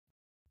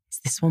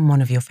this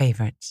one of your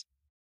favourites?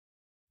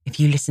 If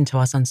you listen to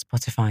us on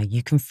Spotify,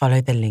 you can follow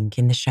the link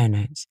in the show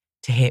notes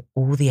to hear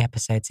all the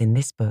episodes in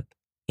this book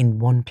in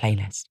one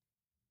playlist,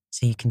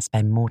 so you can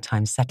spend more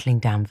time settling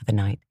down for the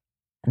night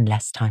and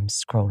less time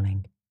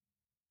scrolling.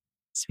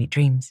 Sweet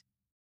dreams.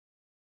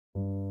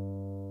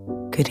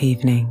 Good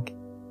evening,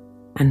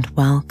 and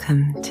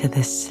welcome to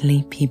the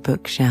Sleepy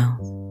Bookshelf,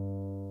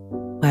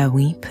 where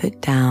we put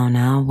down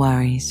our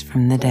worries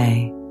from the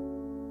day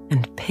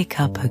and pick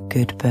up a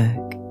good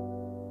book.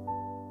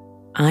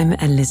 I'm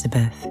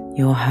Elizabeth,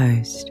 your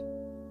host,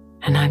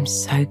 and I'm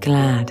so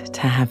glad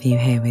to have you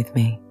here with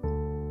me.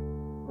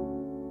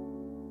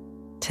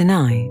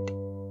 Tonight,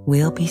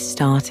 we'll be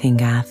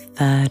starting our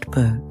third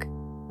book,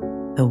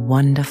 The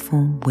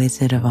Wonderful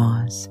Wizard of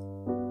Oz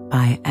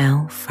by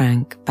L.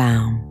 Frank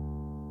Baum,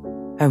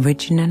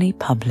 originally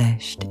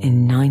published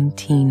in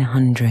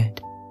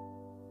 1900.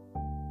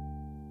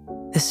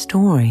 The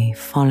story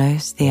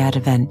follows the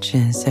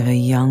adventures of a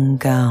young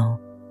girl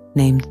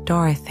named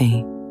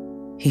Dorothy,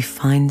 who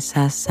finds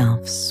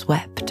herself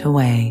swept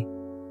away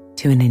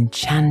to an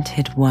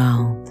enchanted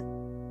world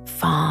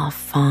far,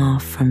 far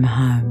from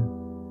home.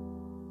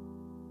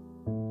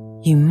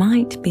 You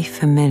might be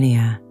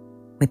familiar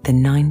with the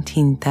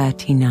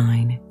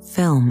 1939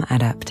 film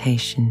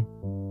adaptation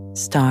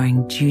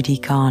starring Judy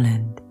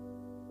Garland.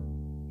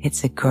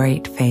 It's a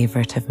great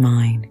favourite of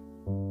mine,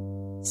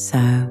 so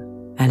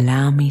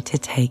allow me to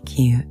take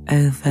you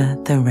over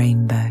the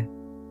rainbow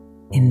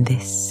in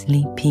this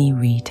sleepy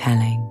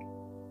retelling.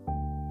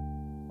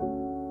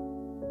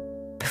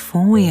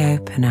 Before we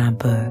open our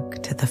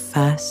book to the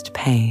first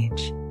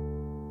page,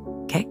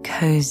 get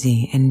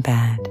cozy in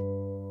bed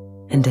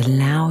and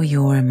allow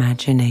your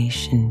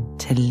imagination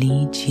to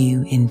lead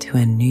you into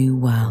a new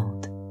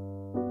world.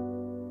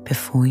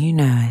 Before you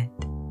know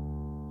it,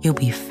 you'll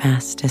be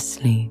fast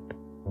asleep.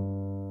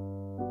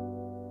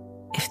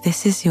 If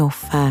this is your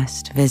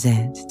first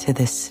visit to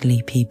the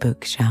Sleepy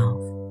Bookshelf,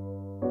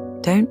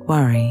 don't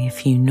worry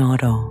if you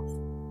nod off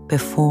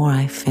before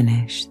I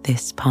finish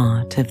this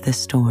part of the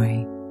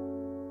story.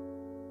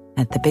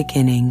 At the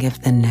beginning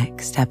of the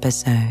next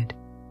episode,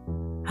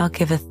 I'll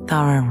give a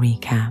thorough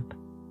recap.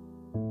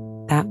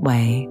 That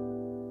way,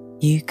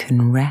 you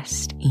can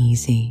rest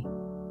easy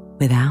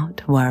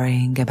without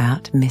worrying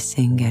about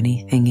missing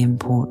anything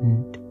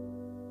important.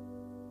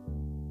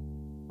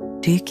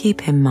 Do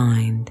keep in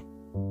mind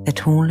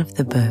that all of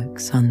the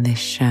books on this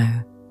show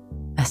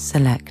are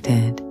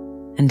selected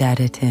and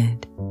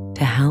edited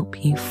to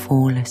help you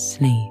fall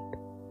asleep.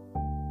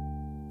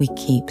 We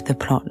keep the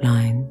plot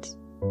lines,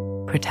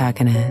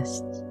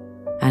 protagonists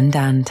and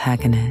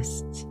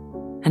antagonists,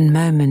 and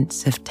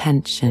moments of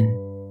tension,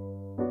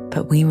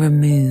 but we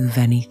remove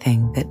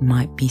anything that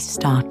might be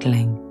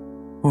startling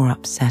or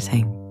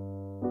upsetting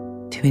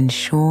to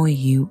ensure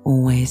you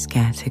always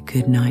get a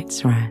good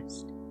night's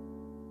rest.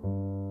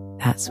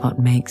 That's what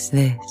makes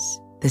this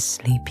the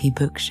Sleepy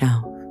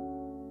Bookshelf.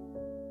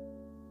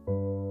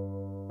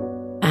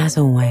 As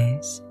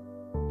always,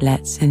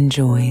 let's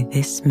enjoy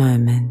this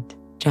moment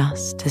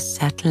just to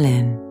settle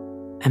in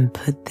and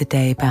put the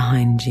day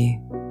behind you.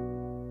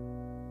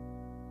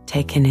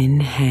 Take an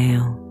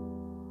inhale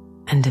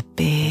and a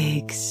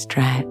big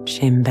stretch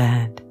in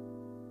bed.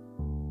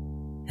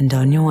 And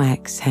on your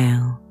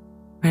exhale,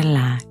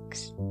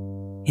 relax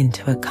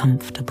into a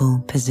comfortable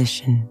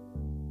position.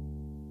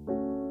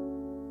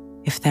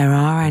 If there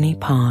are any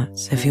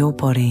parts of your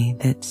body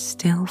that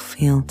still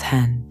feel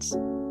tense,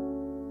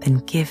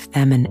 then give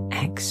them an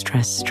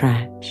extra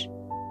stretch.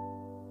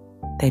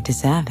 They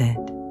deserve it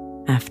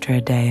after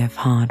a day of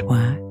hard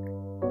work.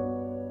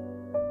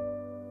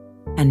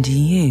 And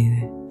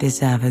you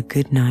deserve a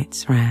good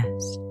night's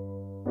rest.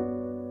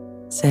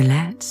 So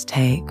let's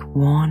take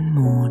one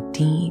more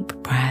deep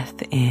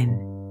breath in,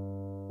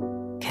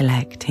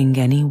 collecting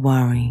any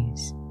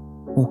worries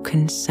or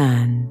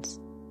concerns,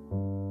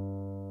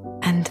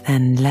 and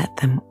then let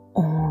them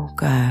all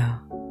go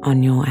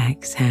on your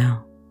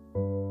exhale.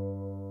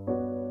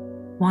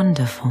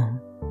 Wonderful.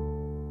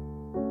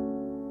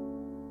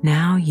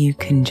 Now you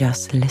can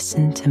just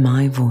listen to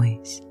my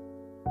voice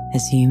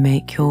as you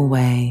make your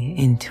way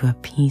into a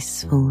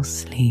peaceful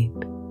sleep.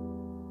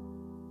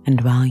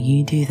 And while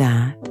you do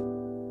that,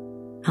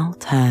 I'll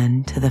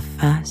turn to the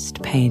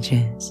first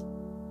pages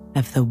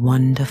of The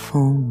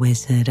Wonderful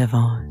Wizard of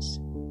Oz.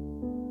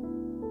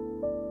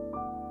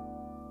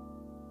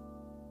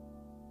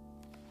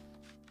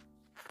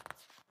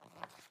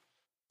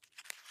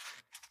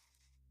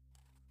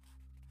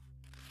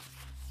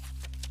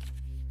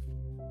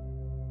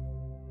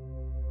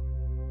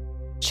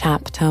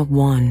 Chapter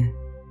 1: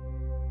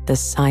 The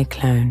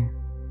Cyclone.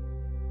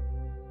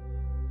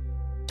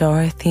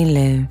 Dorothy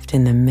lived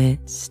in the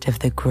midst of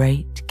the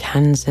great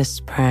Kansas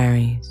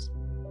prairies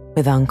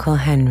with Uncle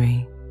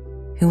Henry,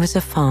 who was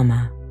a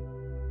farmer,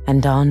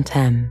 and Aunt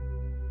Em,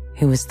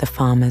 who was the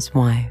farmer's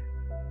wife.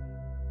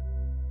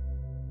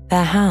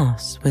 Their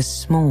house was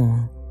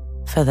small,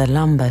 for the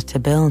lumber to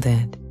build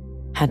it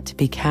had to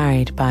be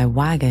carried by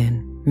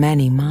wagon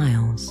many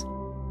miles.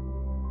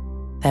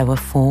 There were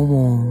 4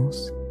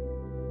 walls,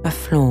 a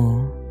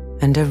floor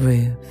and a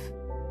roof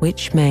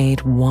which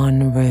made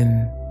one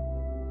room.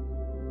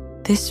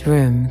 This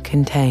room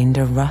contained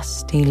a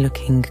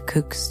rusty-looking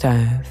cook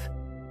stove,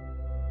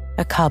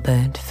 a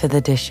cupboard for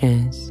the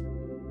dishes,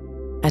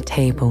 a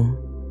table,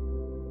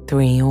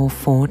 3 or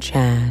 4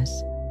 chairs,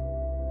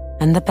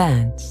 and the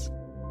beds.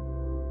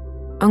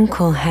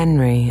 Uncle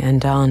Henry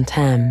and Aunt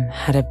Em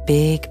had a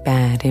big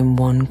bed in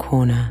one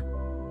corner,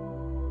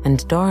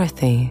 and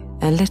Dorothy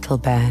a little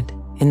bed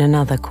in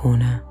another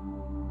corner.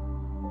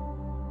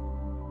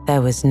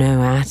 There was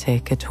no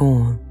attic at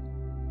all,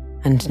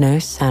 and no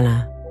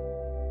cellar,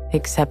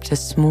 except a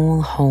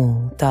small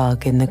hole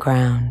dug in the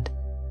ground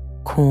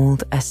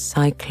called a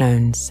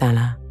cyclone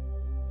cellar,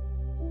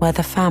 where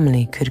the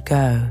family could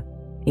go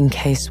in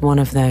case one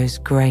of those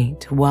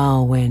great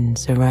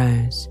whirlwinds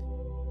arose,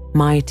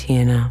 mighty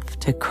enough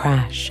to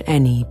crash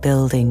any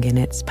building in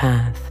its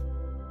path.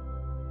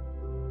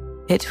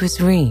 It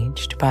was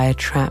reached by a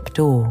trap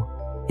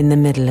door in the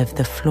middle of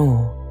the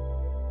floor,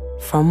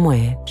 from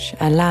which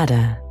a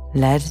ladder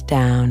led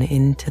down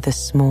into the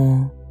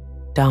small,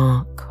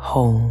 dark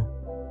hole.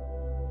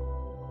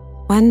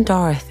 When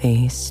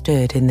Dorothy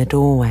stood in the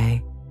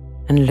doorway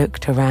and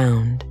looked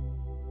around,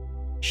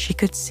 she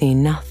could see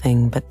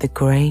nothing but the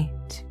great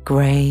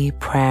grey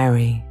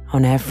prairie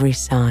on every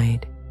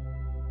side.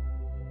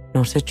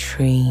 Not a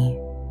tree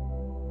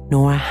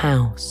nor a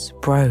house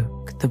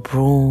broke the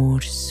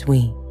broad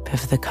sweep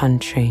of the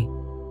country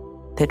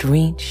that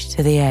reached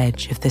to the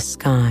edge of the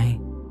sky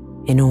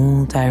in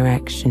all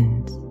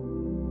directions.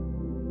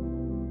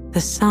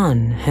 The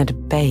sun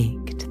had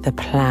baked the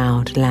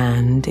ploughed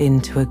land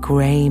into a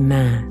grey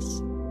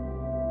mass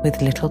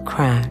with little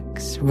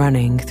cracks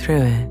running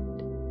through it.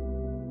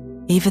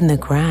 Even the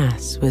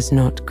grass was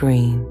not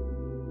green,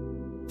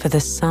 for the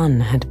sun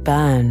had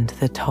burned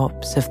the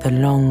tops of the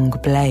long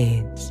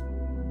blades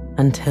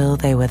until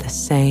they were the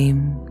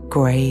same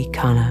grey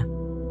colour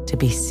to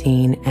be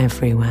seen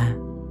everywhere.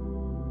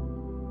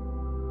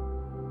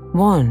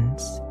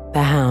 Once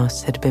the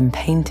house had been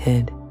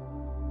painted,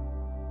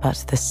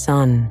 but the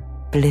sun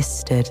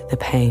blistered the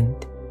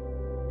paint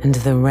and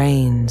the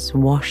rains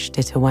washed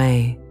it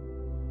away,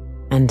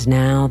 and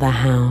now the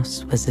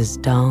house was as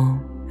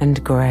dull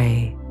and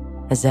grey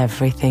as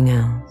everything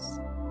else.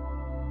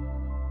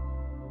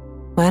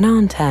 When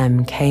Aunt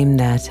Em came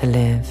there to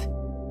live,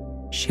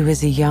 she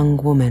was a young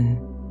woman.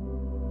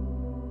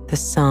 The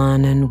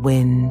sun and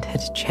wind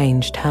had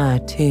changed her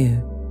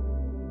too.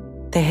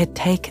 They had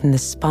taken the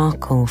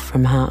sparkle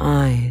from her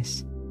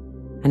eyes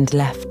and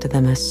left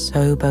them a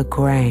sober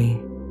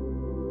grey.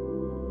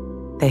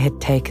 They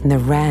had taken the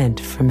red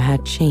from her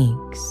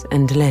cheeks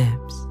and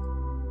lips,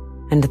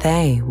 and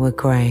they were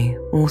grey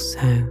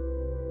also.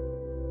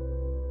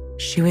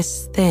 She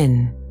was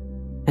thin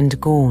and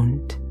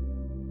gaunt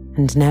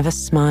and never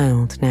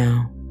smiled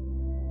now.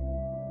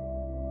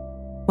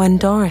 When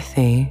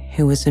Dorothy,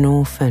 who was an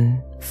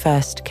orphan,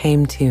 first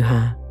came to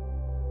her,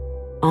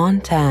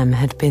 Aunt Em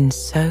had been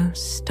so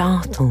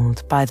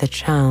startled by the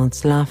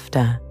child's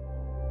laughter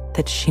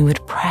that she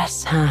would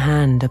press her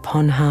hand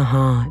upon her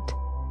heart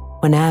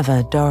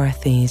whenever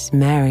Dorothy's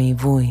merry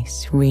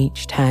voice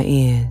reached her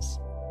ears,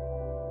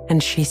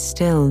 and she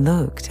still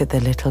looked at the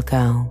little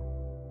girl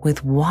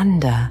with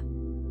wonder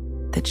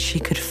that she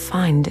could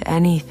find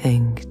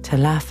anything to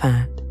laugh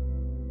at.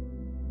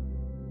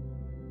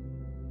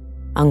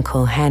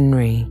 Uncle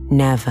Henry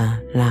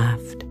never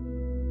laughed.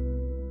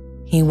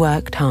 He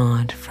worked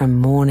hard from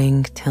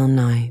morning till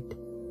night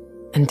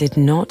and did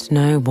not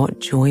know what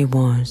joy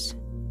was.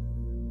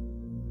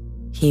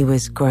 He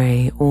was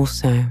grey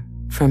also,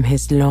 from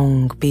his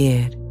long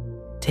beard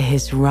to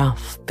his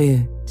rough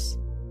boots,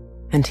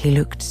 and he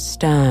looked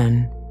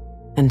stern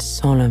and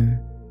solemn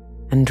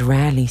and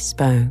rarely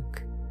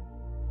spoke.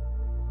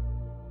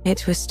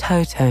 It was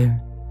Toto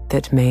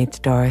that made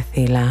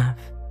Dorothy laugh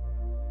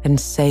and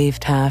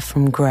saved her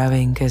from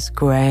growing as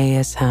grey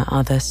as her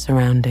other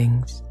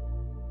surroundings.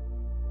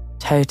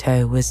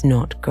 Toto was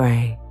not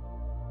grey.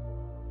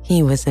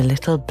 He was a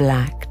little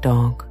black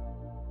dog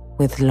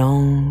with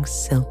long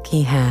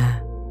silky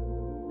hair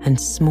and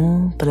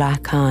small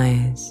black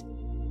eyes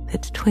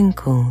that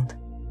twinkled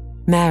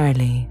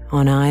merrily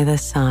on either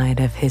side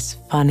of his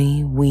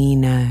funny wee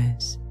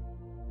nose.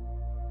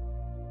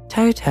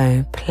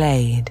 Toto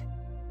played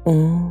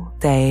all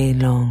day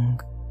long,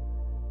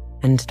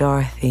 and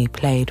Dorothy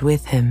played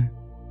with him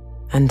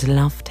and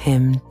loved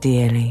him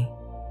dearly.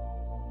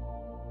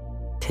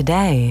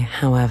 Today,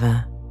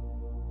 however,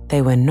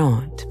 they were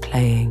not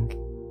playing.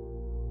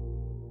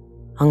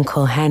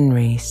 Uncle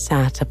Henry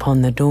sat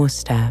upon the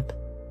doorstep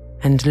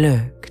and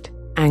looked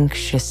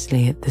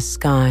anxiously at the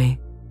sky,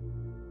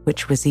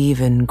 which was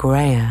even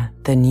greyer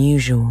than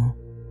usual.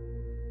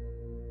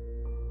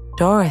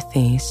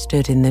 Dorothy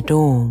stood in the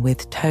door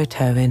with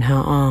Toto in her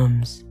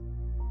arms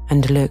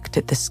and looked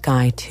at the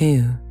sky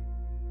too.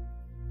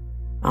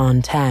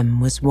 Aunt Em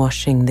was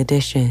washing the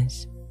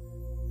dishes.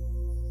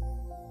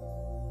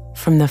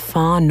 From the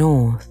far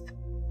north,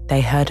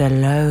 they heard a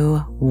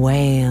low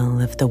wail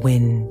of the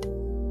wind,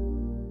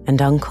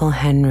 and Uncle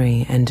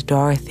Henry and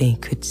Dorothy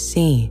could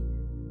see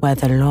where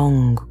the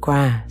long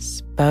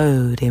grass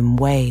bowed in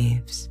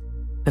waves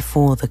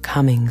before the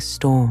coming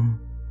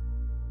storm.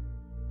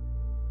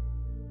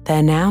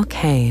 There now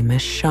came a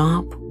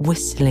sharp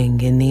whistling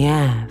in the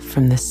air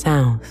from the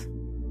south,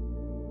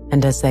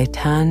 and as they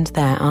turned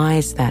their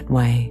eyes that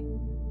way,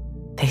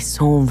 they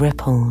saw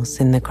ripples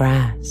in the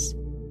grass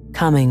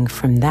coming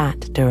from that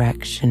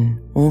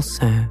direction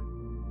also.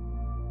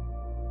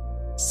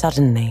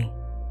 Suddenly,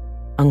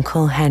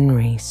 Uncle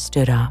Henry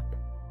stood up.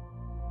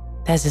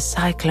 "There's a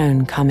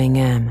cyclone coming,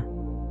 Em,"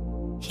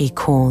 he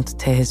called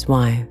to his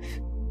wife.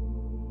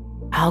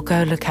 "I'll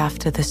go look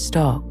after the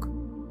stock."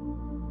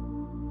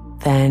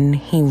 Then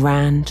he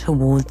ran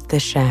towards the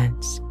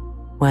sheds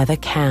where the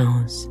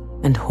cows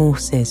and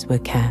horses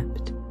were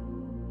kept.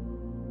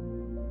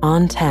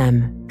 Aunt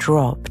Em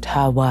dropped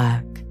her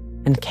work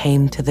and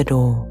came to the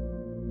door.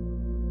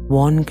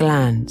 One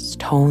glance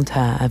told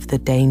her of the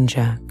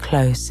danger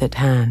close at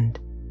hand.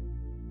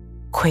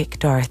 "Quick,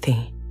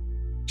 Dorothy,"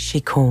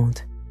 she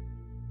called.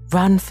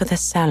 "Run for the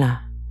cellar."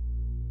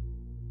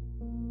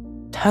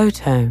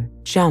 Toto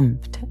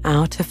jumped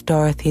out of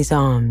Dorothy's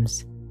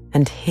arms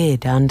and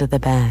hid under the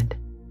bed,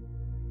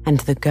 and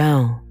the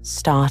girl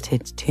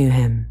started to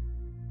him.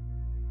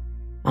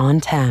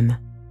 Aunt Em,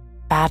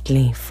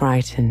 badly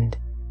frightened,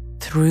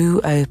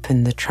 threw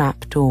open the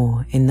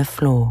trapdoor in the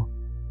floor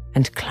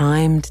and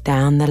climbed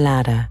down the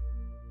ladder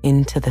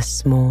into the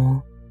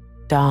small,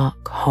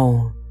 dark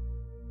hole.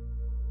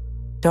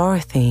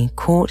 Dorothy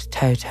caught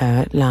Toto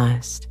at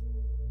last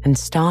and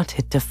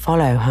started to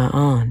follow her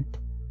aunt.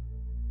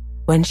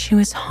 When she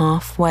was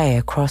halfway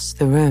across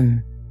the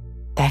room,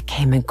 there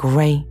came a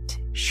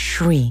great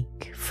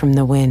shriek from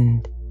the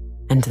wind,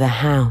 and the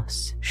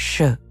house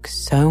shook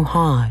so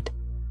hard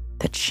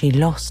that she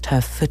lost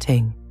her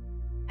footing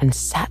and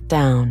sat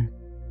down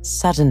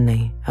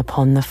suddenly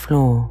upon the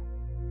floor.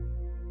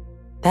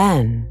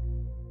 Then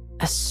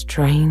a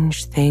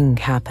strange thing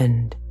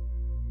happened.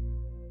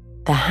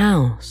 The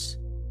house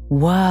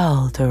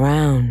whirled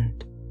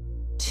around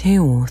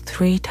 2 or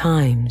 3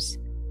 times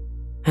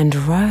and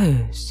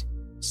rose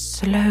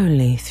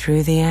slowly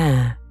through the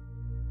air.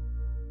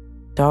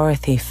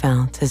 Dorothy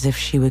felt as if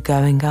she were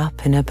going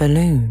up in a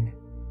balloon.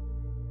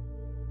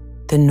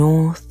 The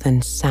north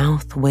and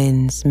south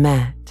winds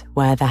met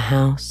where the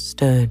house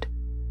stood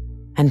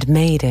and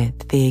made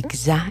it the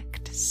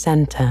exact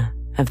center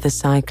of the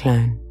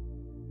cyclone.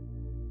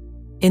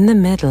 In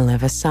the middle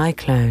of a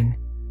cyclone,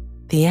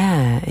 the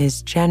air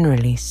is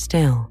generally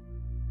still,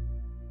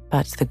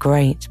 but the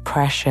great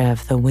pressure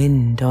of the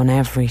wind on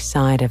every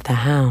side of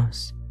the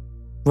house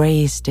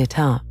raised it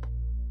up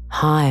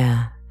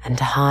higher and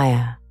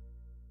higher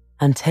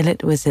until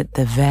it was at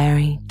the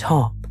very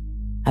top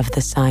of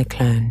the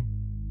cyclone.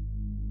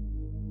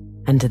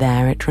 And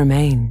there it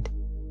remained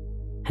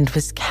and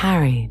was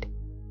carried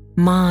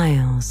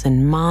miles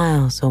and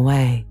miles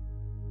away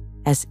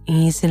as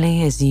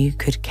easily as you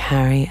could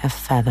carry a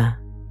feather.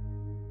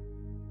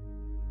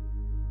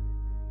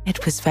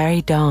 It was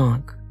very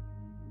dark,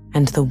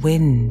 and the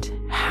wind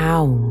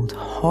howled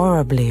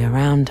horribly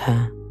around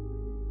her.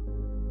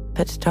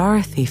 But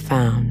Dorothy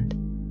found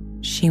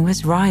she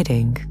was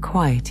riding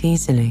quite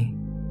easily.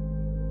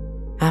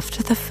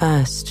 After the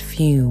first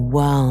few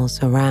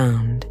whirls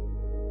around,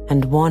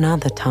 and one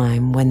other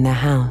time when the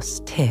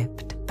house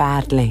tipped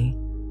badly,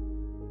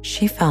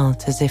 she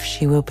felt as if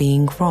she were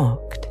being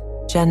rocked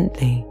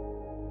gently,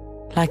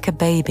 like a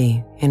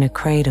baby in a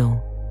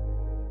cradle.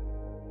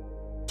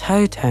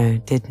 Toto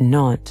did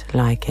not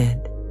like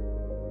it.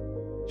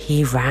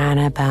 He ran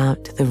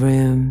about the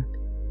room,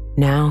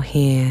 now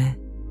here,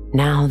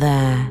 now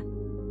there,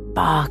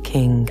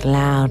 barking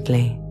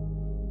loudly.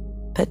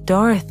 But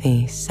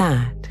Dorothy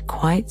sat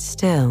quite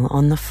still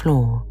on the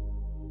floor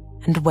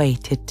and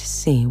waited to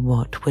see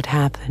what would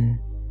happen.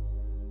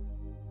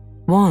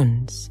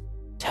 Once,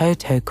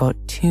 Toto got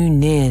too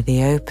near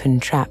the open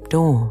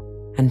trapdoor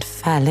and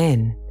fell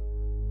in,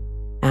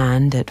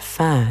 and at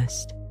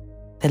first,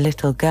 the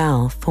little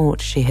girl thought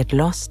she had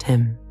lost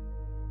him.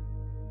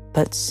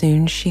 But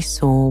soon she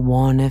saw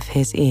one of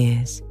his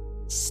ears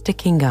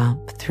sticking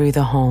up through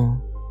the hole,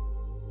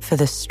 for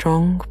the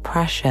strong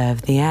pressure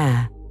of the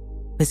air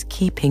was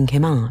keeping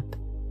him up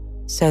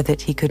so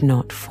that he could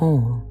not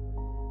fall.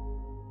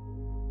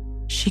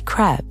 She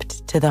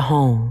crept to the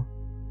hole,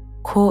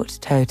 caught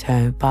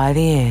Toto by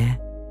the ear,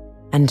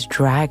 and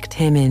dragged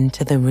him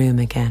into the room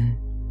again,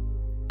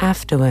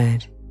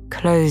 afterward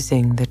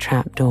closing the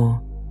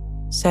trapdoor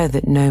so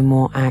that no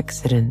more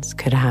accidents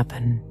could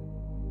happen.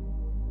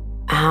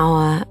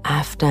 Hour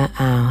after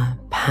hour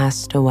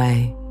passed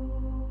away,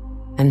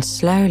 and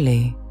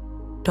slowly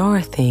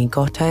Dorothy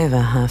got over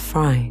her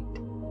fright.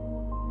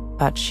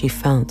 But she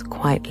felt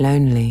quite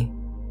lonely,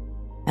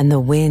 and the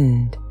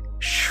wind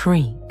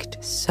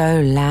shrieked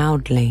so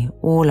loudly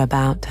all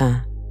about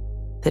her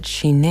that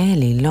she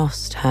nearly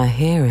lost her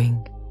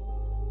hearing.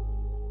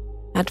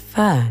 At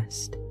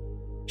first,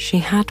 she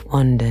had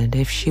wondered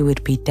if she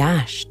would be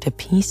dashed to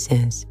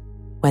pieces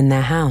when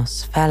the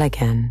house fell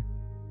again,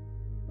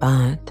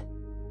 but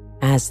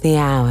As the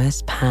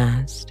hours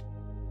passed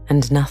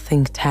and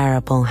nothing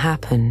terrible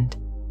happened,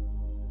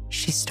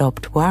 she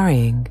stopped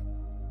worrying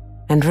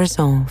and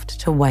resolved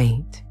to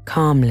wait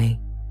calmly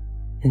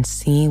and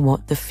see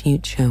what the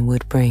future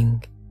would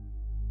bring.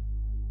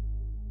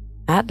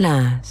 At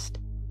last,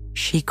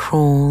 she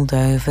crawled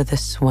over the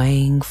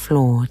swaying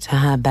floor to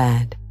her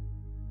bed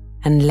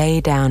and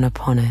lay down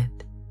upon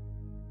it,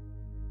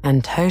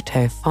 and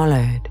Toto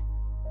followed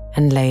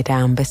and lay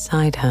down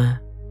beside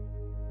her.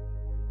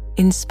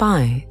 In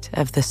spite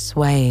of the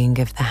swaying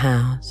of the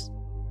house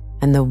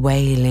and the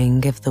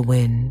wailing of the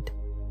wind,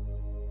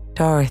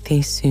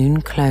 Dorothy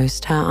soon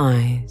closed her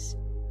eyes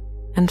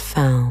and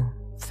fell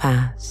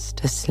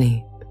fast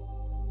asleep.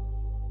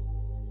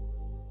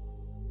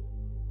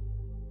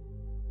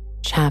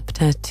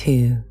 Chapter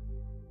 2.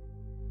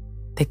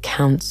 The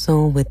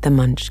Council with the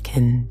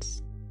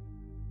Munchkins.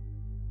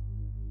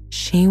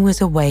 She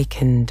was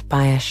awakened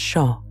by a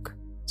shock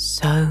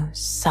so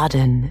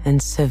sudden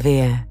and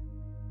severe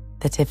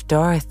that if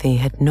Dorothy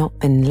had not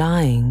been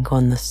lying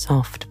on the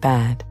soft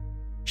bed,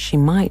 she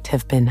might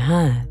have been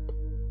heard.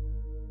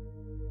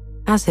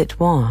 As it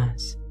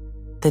was,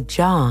 the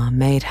jar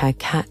made her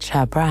catch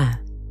her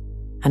breath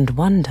and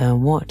wonder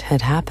what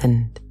had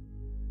happened,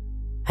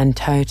 and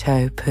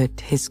Toto put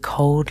his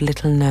cold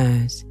little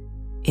nose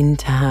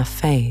into her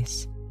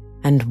face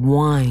and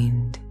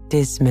whined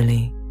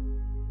dismally.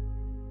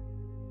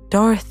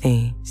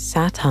 Dorothy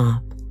sat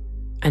up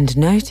and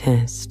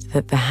noticed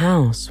that the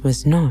house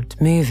was not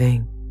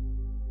moving.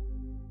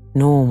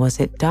 Nor was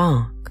it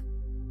dark,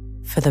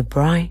 for the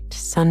bright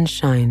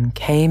sunshine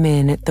came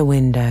in at the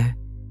window,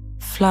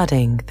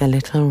 flooding the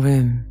little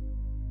room.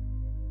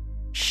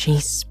 She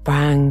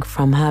sprang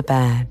from her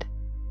bed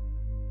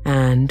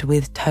and,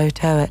 with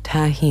Toto at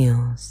her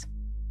heels,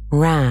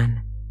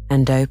 ran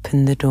and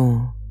opened the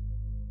door.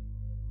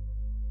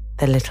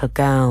 The little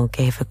girl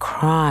gave a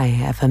cry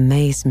of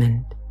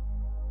amazement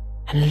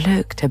and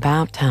looked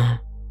about her,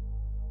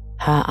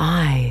 her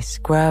eyes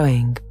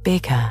growing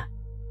bigger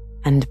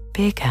and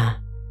bigger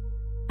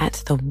at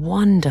the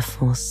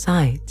wonderful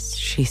sights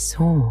she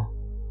saw.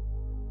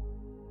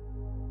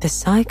 The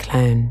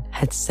cyclone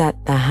had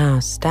set the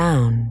house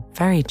down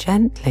very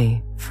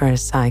gently for a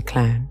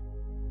cyclone,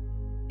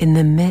 in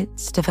the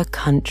midst of a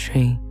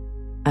country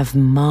of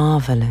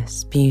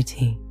marvelous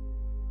beauty.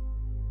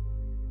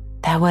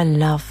 There were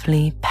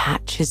lovely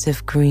patches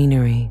of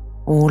greenery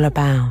all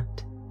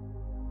about,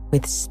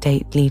 with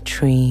stately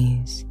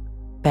trees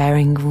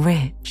bearing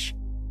rich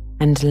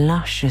and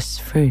luscious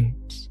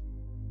fruits.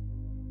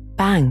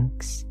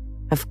 Banks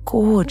of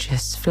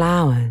gorgeous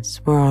flowers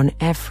were on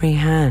every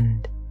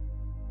hand,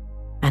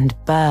 and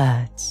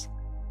birds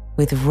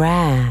with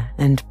rare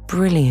and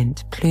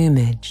brilliant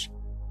plumage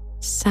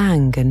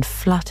sang and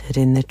fluttered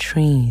in the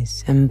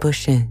trees and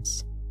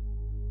bushes.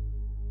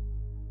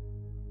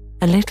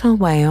 A little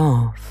way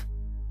off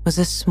was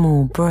a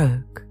small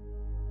brook,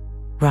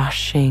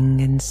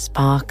 rushing and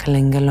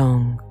sparkling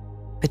along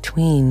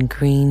between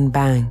green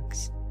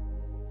banks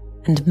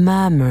and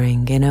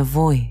murmuring in a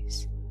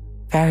voice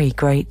very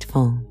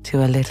grateful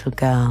to a little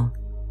girl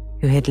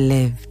who had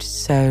lived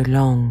so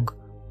long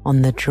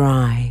on the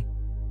dry,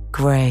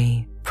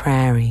 grey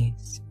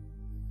prairies.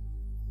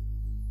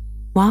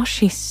 While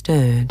she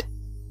stood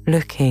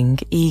looking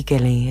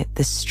eagerly at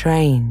the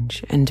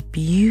strange and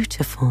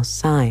beautiful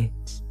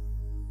sights,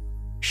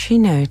 she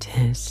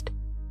noticed,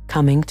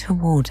 coming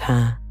toward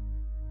her,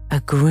 a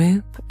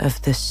group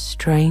of the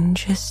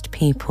strangest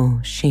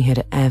people she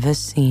had ever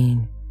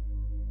seen.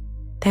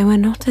 They were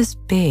not as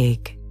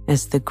big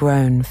as the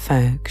grown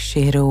folk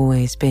she had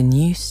always been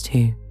used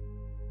to,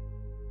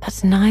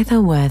 but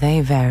neither were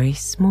they very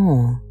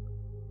small.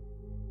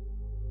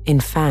 In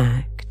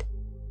fact,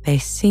 they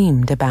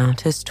seemed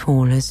about as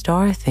tall as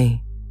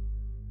Dorothy,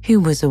 who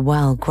was a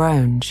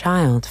well-grown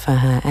child for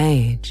her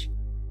age,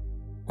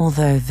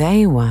 although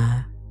they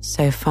were,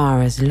 so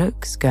far as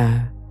looks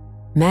go,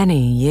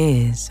 many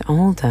years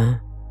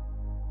older.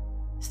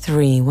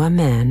 3 were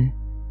men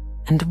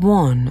and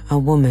 1 a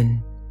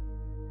woman,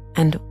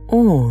 and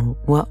all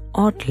were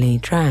oddly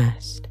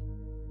dressed.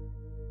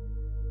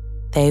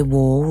 They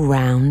wore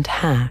round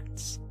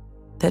hats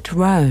that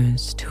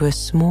rose to a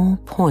small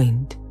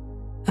point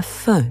a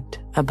foot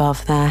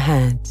above their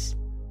heads,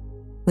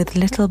 with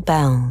little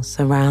bells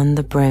around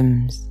the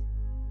brims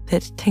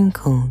that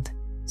tinkled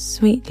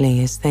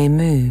sweetly as they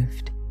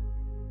moved.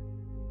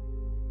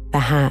 The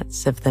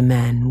hats of the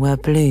men were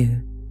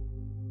blue.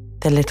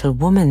 The little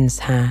woman's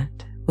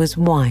hat was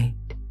white,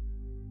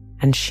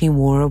 and she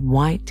wore a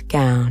white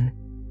gown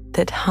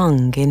that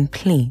hung in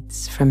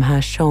pleats from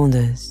her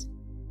shoulders.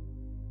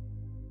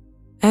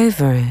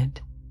 Over it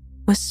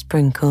were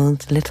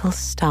sprinkled little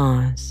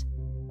stars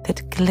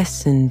that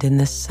glistened in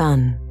the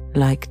sun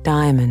like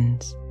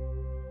diamonds.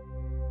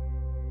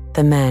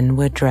 The men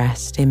were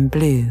dressed in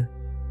blue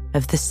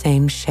of the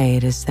same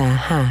shade as their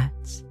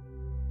hats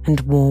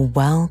and wore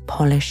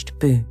well-polished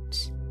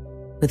boots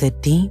with a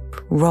deep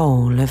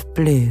roll of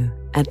blue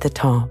at the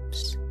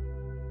tops.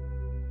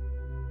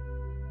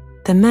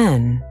 The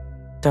men,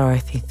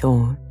 Dorothy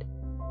thought,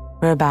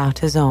 were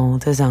about as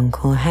old as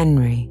Uncle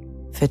Henry,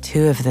 for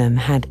two of them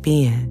had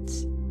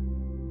beards.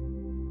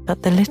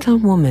 But the little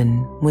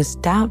woman was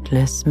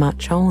doubtless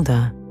much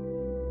older.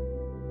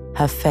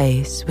 Her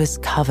face was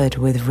covered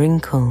with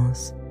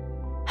wrinkles,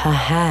 her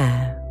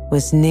hair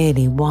was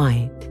nearly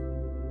white,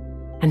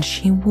 and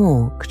she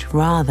walked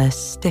rather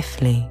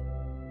stiffly.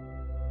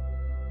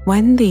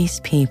 When these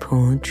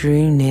people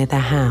drew near the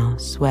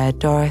house where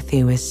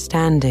Dorothy was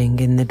standing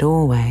in the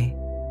doorway,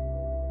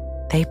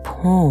 they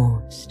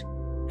paused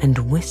and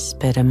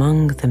whispered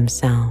among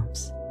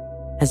themselves,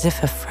 as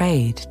if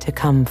afraid to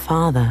come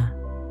farther.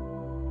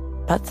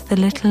 But the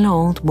little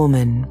old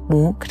woman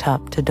walked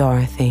up to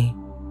Dorothy,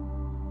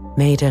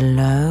 made a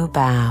low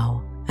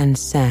bow, and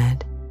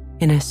said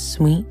in a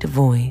sweet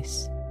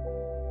voice,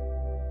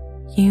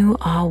 "You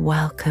are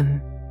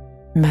welcome,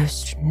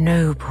 most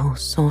noble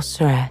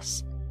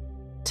sorceress,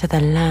 to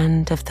the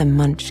land of the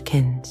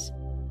Munchkins.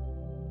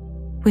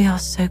 We are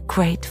so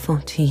grateful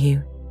to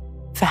you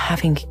for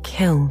having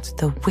killed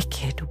the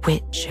wicked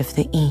witch of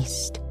the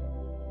East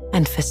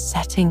and for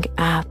setting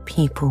our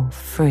people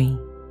free."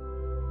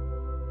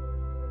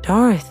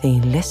 Dorothy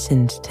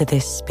listened to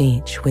this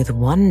speech with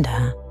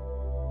wonder.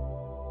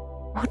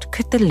 What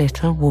could the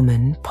little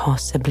woman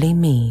possibly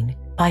mean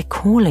by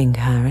calling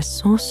her a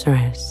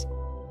sorceress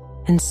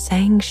and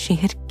saying she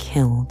had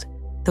killed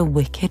the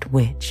wicked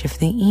witch of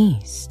the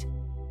East?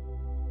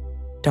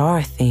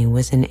 Dorothy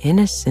was an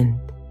innocent,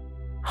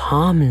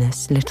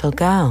 harmless little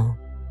girl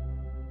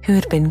who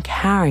had been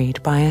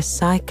carried by a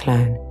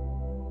cyclone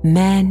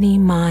many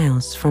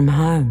miles from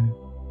home,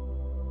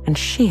 and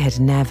she had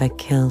never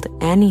killed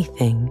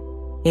anything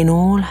in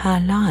all her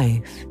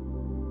life.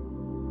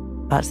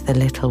 But the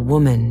little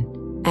woman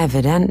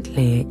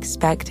evidently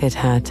expected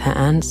her to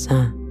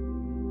answer.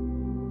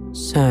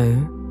 So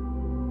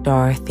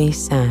Dorothy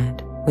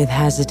said with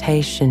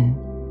hesitation,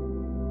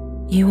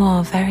 "You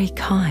are very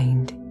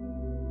kind,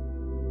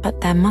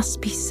 but there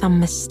must be some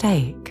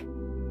mistake.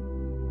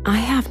 I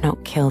have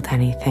not killed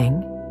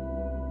anything."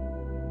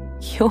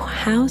 "Your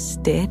house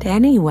did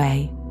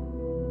anyway,"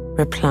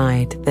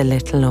 replied the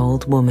little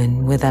old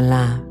woman with a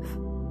laugh.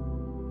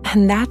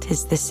 "And that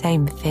is the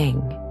same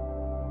thing.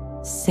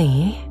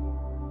 See?"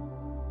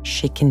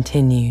 she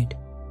continued,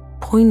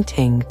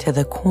 pointing to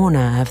the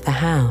corner of the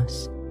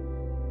house.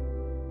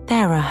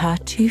 "There are her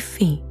 2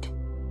 feet,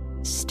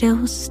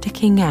 still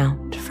sticking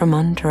out from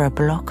under a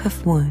block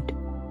of wood."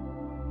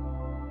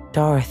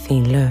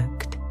 Dorothy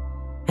looked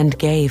and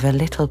gave a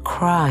little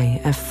cry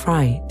of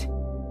fright.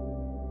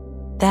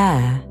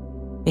 There,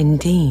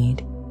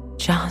 indeed,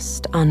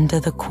 just under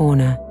the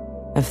corner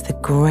of the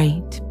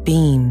great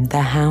beam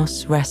the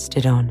house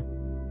rested on,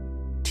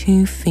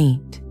 2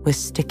 feet were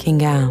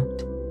sticking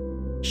out,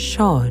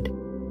 shod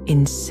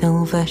in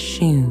silver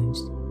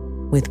shoes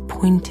with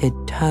pointed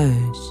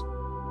toes.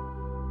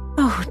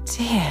 "Oh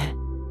dear,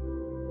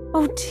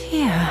 oh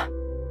dear,"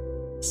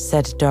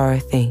 said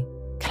Dorothy,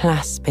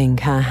 clasping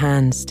her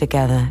hands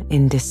together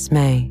in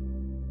dismay.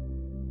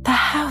 "The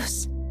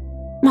house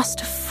must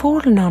have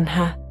fallen on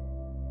her.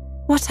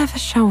 Whatever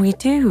shall we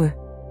do?"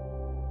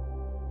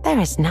 "There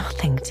is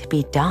nothing to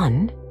be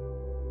done,"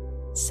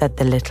 said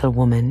the little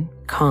woman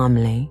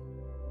calmly.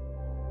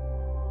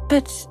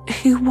 "But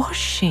who was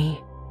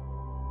she?"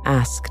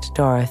 asked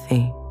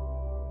Dorothy.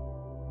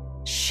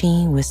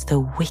 "She was the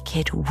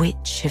wicked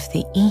witch of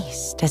the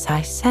East, as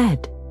I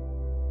said,"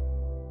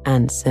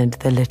 answered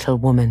the little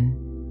woman.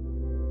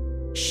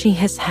 "She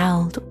has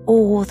held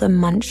all the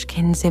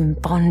Munchkins in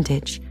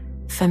bondage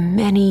for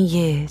many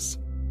years,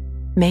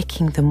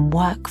 making them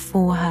work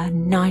for her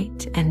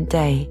night and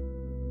day.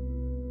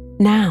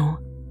 Now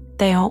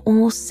they are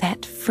all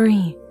set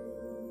free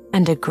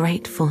and are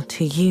grateful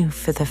to you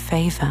for the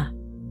favor."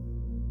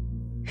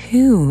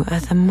 "Who are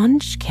the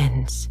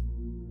Munchkins?"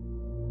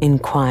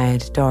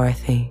 inquired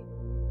Dorothy.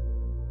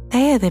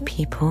 "They are the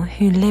people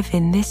who live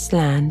in this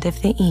land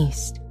of the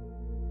East,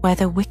 where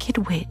the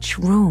wicked witch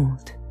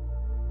ruled,"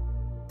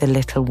 the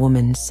little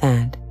woman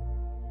said.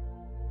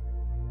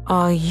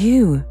 "Are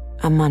you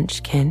a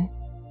Munchkin?"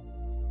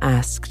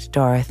 asked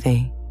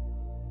Dorothy.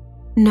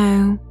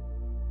 "No,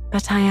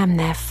 but I am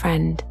their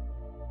friend,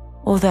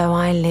 although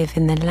I live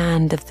in the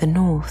land of the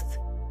North,"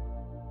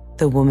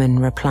 the woman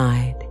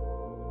replied.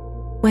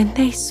 "When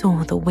they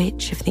saw the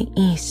witch of the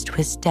East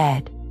was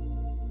dead,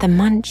 the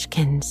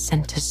Munchkins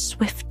sent a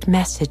swift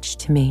message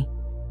to me,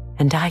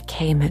 and I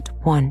came at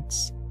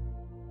once.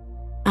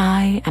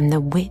 I am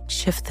the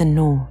witch of the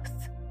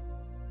North."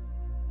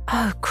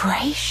 "Oh,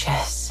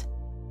 gracious!"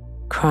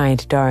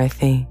 cried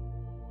Dorothy.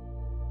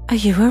 "Are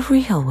you a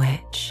real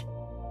witch?"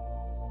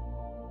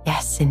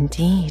 "Yes,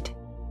 indeed,"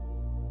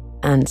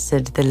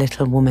 answered the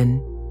little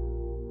woman.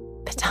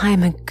 "But I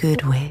am a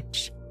good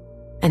witch,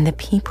 and the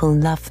people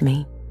love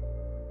me.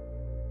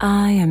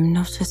 I am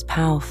not as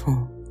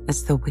powerful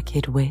as the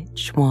wicked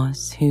witch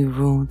was who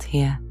ruled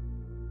here,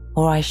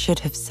 or I should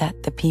have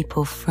set the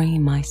people free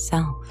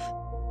myself.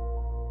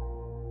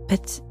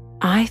 But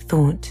I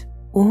thought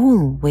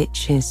all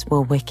witches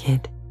were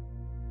wicked,"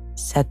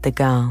 said the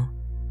girl,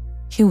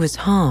 He was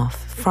half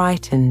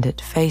frightened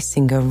at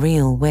facing a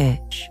real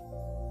witch.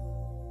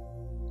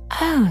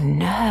 "Oh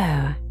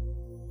no,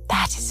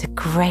 that is a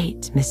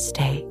great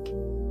mistake,"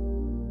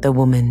 the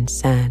woman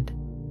said.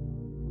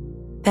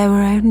 There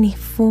were only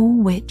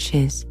 4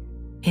 witches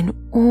in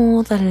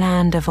all the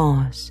land of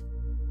Oz,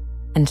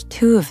 and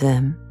 2 of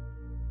them,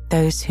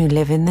 those who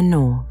live in the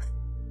north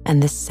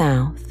and the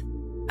south,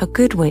 are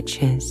good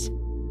witches.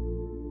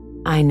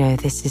 I know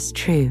this is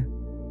true,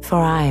 for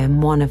I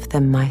am one of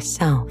them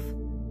myself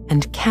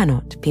and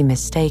cannot be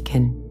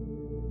mistaken.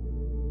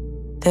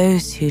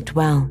 Those who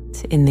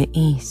dwelt in the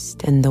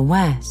east and the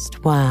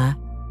west were,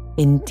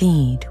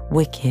 indeed,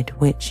 wicked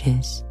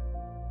witches.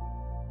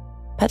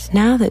 But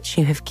now that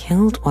you have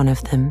killed one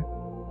of them,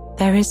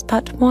 there is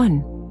but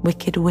one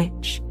wicked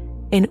witch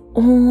in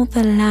all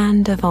the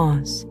land of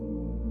Oz,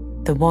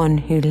 the one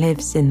who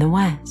lives in the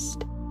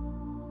west.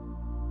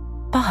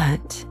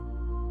 "But,"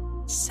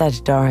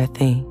 said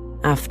Dorothy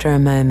after a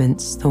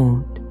moment's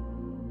thought,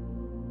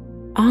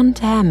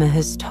 "Aunt Emma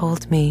has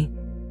told me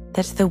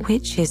that the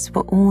witches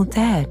were all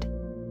dead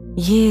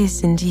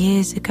years and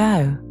years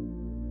ago."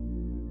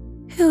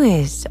 "Who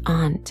is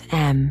Aunt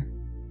Em?"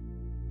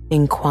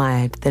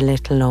 inquired the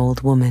little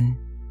old woman.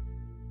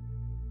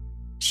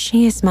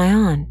 "She is my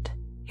aunt,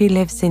 who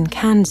lives in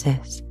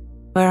Kansas,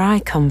 where I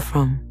come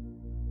from,"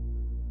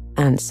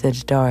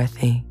 answered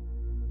Dorothy.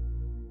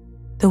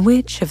 The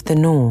Witch of the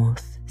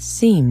North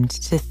seemed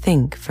to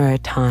think for a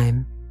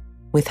time,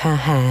 with her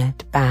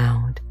head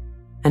bowed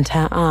and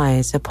her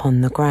eyes upon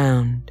the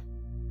ground.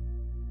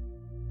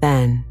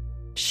 Then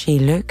she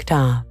looked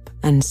up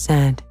and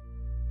said,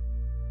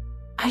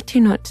 "I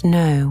do not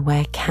know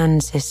where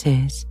Kansas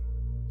is,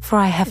 for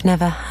I have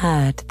never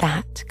heard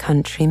that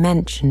country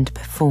mentioned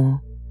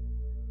before."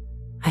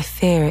 "I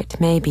fear it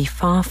may be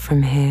far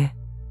from here,"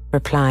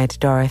 replied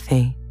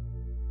Dorothy.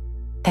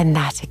 "Then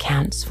that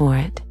accounts for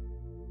it,"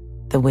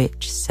 the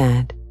witch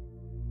said.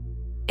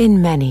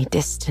 "In many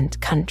distant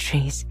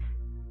countries,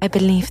 I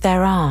believe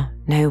there are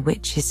no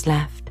witches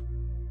left,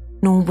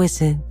 nor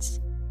wizards,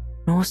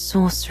 nor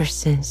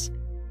sorceresses,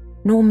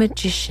 nor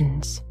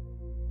magicians.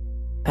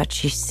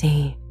 But you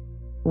see,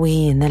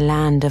 we in the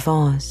land of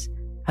Oz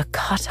are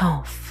cut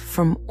off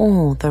from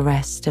all the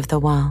rest of the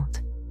world.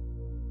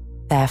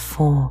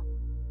 Therefore,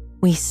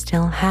 we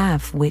still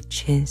have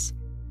witches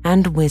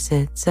and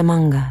wizards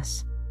among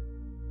us."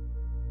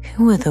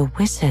 "Who are the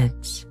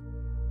wizards?"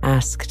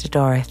 asked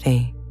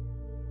Dorothy.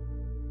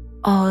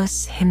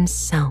 "Oz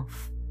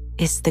himself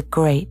is the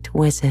great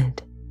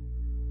wizard,"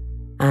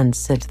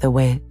 answered the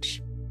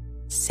witch,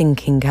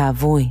 sinking her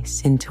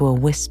voice into a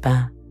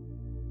whisper.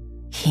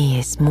 "He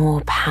is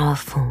more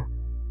powerful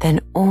than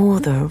all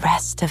the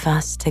rest of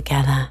us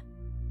together.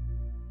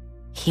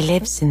 He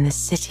lives in the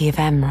City of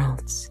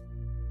Emeralds."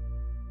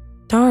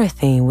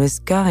 Dorothy was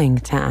going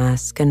to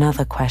ask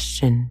another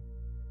question,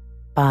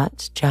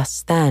 but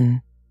just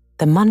then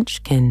the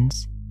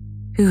Munchkins,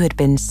 who had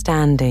been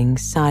standing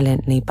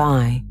silently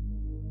by,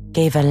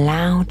 gave a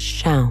loud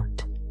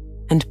shout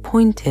and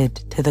pointed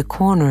to the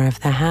corner of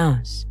the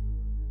house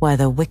where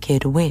the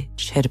Wicked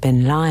Witch had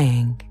been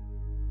lying.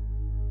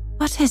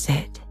 "What is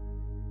it?"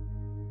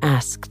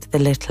 asked the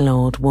little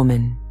old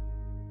woman,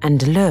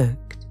 and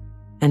looked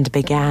and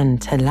began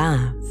to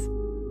laugh.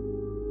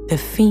 The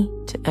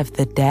feet of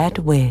the dead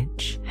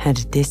witch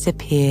had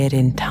disappeared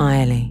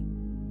entirely,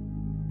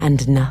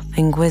 and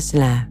nothing was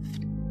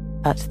left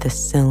but the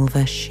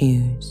silver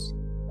shoes.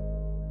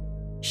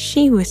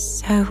 "She was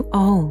so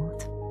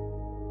old,"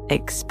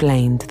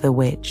 explained the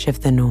Witch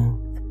of the North,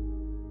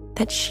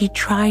 "that she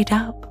dried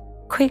up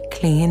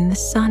quickly in the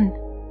sun.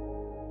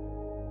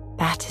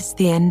 That is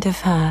the end of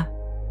her.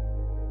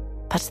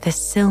 But the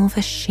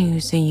silver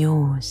shoes are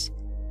yours,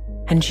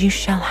 and you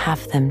shall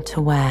have them to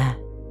wear."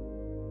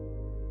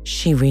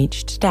 She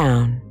reached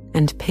down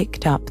and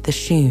picked up the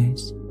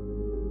shoes,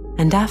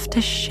 and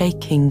after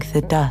shaking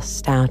the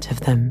dust out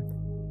of them,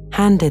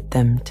 handed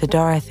them to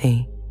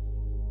Dorothy.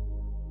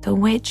 "The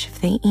Witch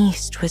of the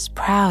East was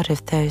proud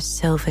of those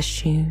silver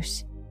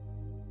shoes,"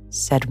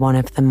 said one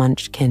of the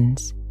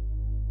Munchkins,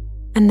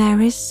 "and there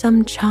is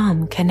some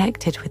charm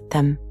connected with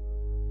them,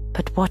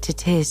 but what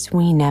it is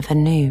we never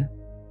knew."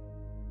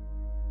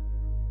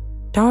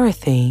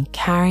 Dorothy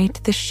carried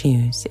the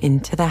shoes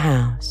into the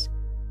house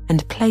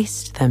and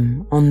placed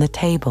them on the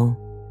table.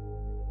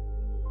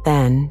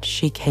 Then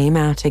she came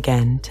out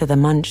again to the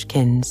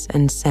Munchkins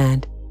and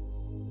said,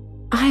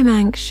 "I'm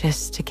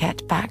anxious to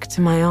get back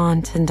to my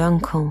aunt and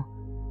uncle,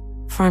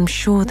 for I'm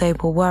sure they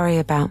will worry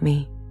about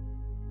me.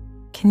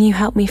 Can you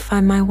help me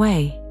find my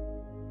way?"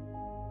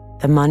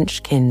 The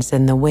Munchkins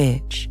and the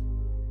witch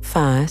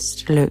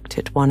first looked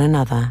at one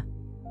another,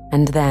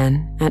 and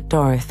then at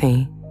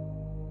Dorothy,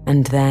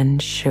 and then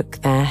shook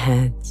their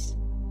heads.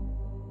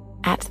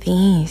 "At the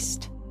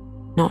east,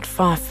 not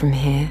far from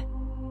here,"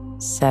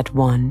 said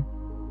one,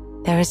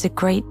 "there is a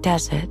great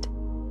desert,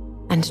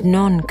 and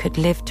none could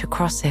live to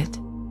cross it."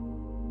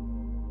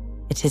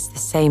 "It is the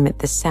same at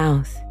the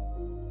south,"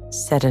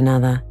 said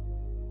another,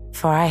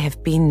 "for I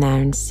have been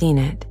there and seen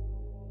it.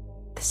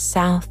 The the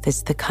south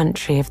is the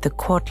country of the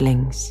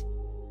Quadlings."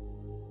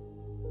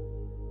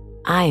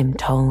 "I am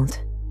told,"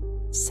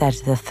 said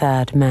the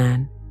third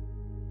man,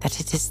 "that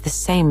it is the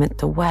same at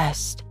the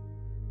west,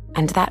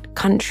 and that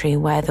country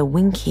where the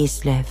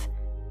Winkies live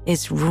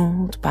is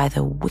ruled by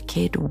the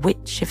wicked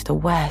witch of the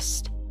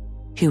west,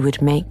 who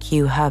would make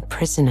you her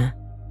prisoner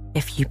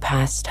if you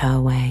passed her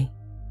way."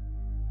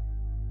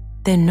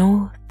 "The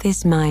north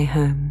is my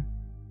home,"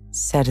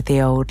 said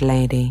the old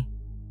lady,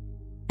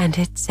 "and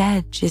its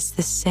edge is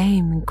the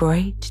same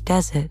great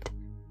desert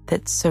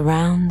that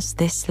surrounds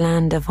this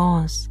land of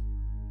Oz.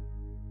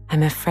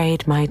 I'm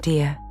afraid, my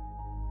dear,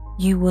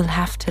 you will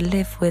have to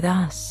live with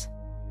us."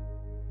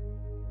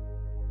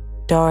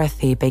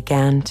 Dorothy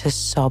began to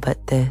sob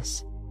at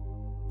this,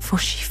 for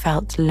she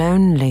felt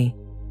lonely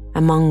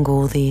among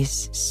all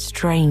these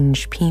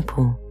strange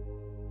people.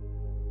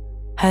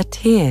 Her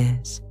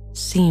tears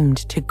seemed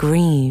to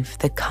grieve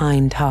the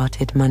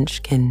kind-hearted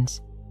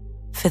Munchkins,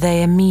 for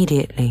they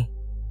immediately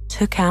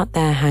took out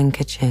their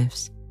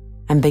handkerchiefs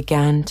and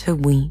began to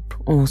weep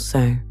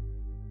also.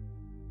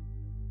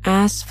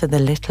 As for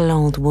the little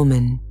old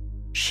woman,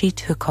 she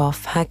took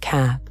off her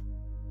cap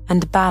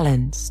and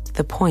balanced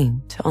the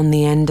point on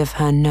the end of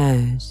her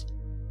nose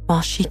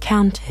while she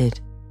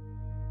counted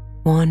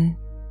 1,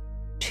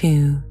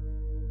 2,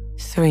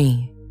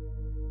 3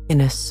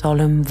 in a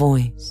solemn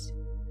voice.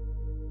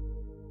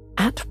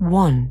 At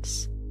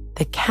once,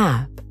 the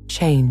cap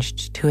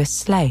changed to a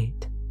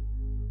slate,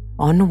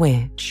 on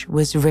which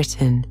was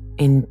written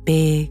in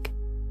big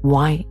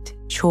white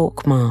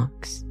chalk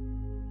marks,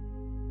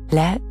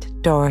 "Let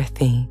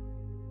Dorothy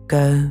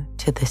go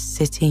to the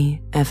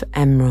City of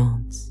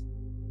Emeralds."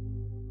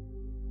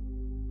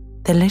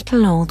 The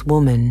little old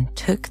woman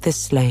took the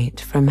slate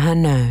from her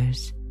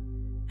nose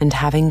and,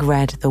 having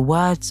read the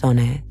words on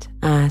it,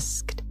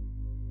 asked,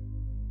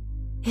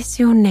 "Is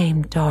your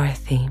name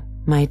Dorothy,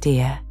 my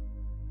dear?"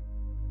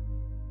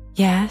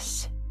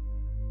 "Yes,"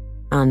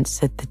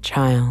 answered the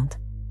child,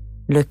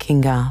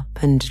 looking up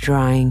and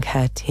drying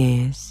her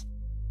tears.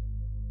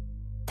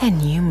 "Then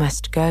you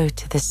must go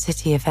to the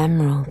City of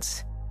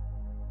Emeralds,"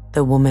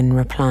 the woman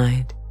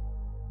replied.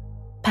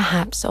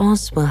 "Perhaps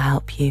Oz will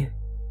help you."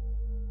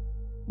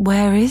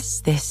 "Where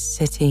is this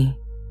city?"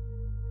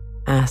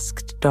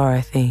 asked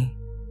Dorothy.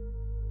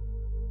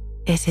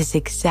 "It is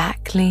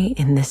exactly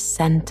in the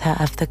center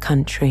of the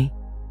country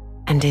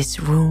and is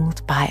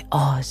ruled by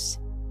Oz,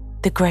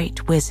 the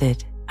great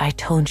wizard I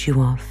told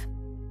you of,"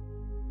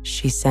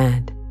 she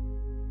said.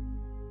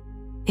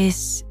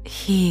 "Is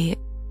he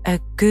a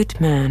good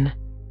man?"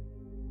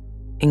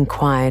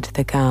 inquired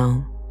the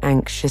girl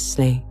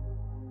anxiously.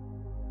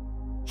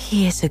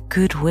 "He is a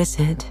good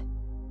wizard,"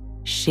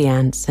 she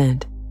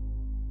answered.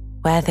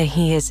 "Whether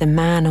he is a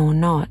man or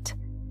not,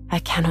 I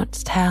cannot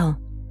tell,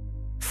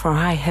 for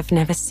I have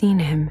never seen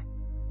him."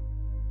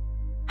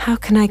 "How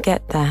can I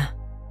get there?"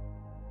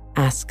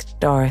 asked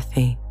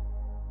Dorothy.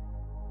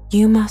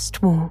 "You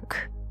must walk.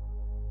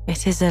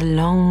 It is a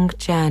long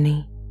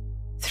journey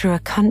through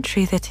a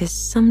country that is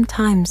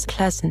sometimes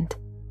pleasant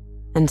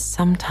and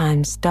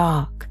sometimes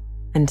dark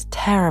and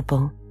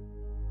terrible,"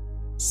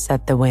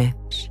 said the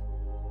witch.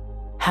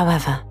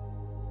 "However,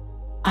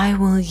 I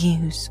will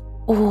use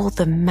all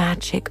the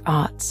magic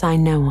arts I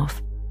know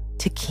of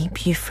to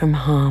keep you from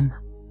harm."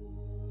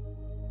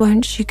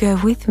 "Won't you go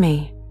with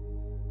me?"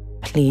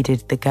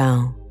 pleaded the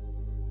girl,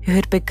 who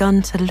had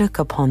begun to look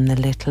upon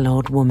the little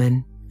old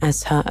woman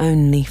as her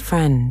only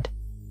friend.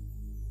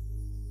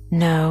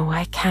 "No,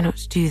 I cannot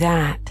do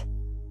that,"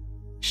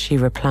 she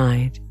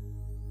replied,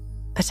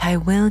 "but I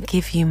will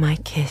give you my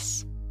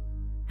kiss,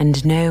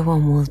 and no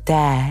one will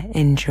dare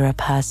injure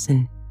a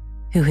person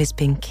who has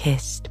been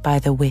kissed by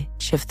the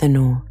Witch of the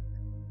North."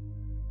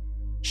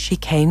 She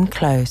came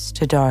close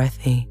to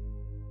Dorothy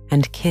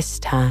and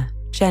kissed her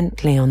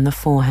gently on the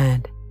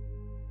forehead.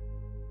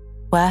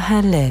 Where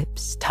her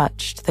lips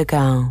touched the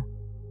girl,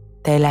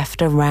 they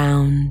left a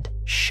round,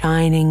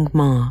 shining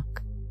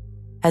mark,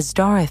 as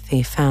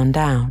Dorothy found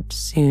out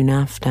soon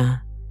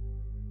after.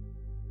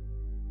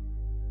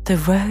 "The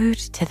road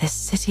to the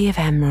City of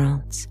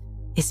Emeralds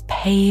is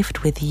paved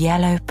with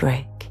yellow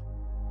brick,"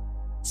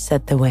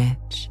 said the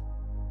witch,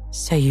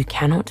 "so you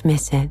cannot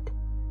miss it.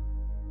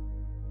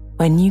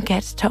 When you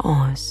get to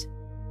Oz,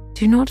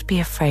 do not be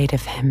afraid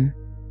of him,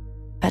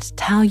 but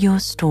tell your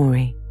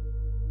story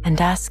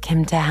and ask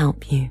him to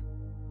help you.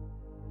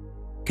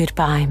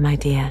 Goodbye, my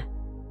dear."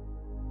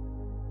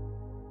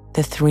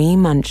 The 3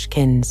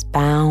 Munchkins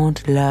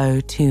bowed low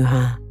to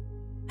her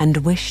and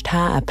wished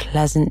her a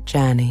pleasant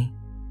journey,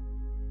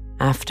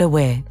 after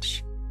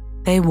which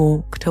they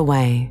walked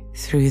away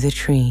through the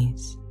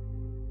trees.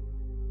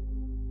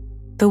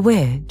 The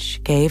witch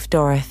gave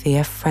Dorothy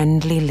a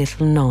friendly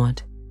little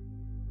nod,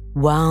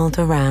 whirled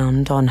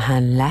around on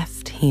her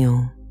left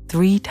heel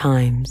 3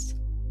 times,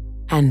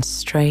 and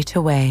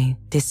straightway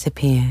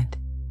disappeared,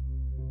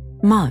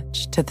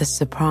 much to the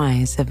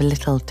surprise of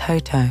little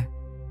Toto,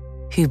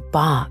 who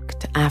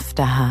barked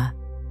after her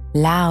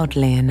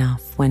loudly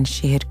enough when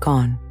she had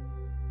gone,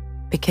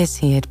 because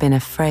he had been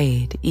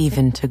afraid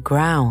even to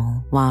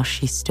growl while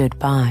she stood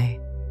by.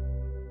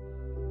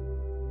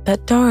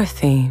 But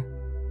Dorothy,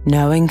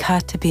 knowing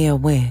her to be a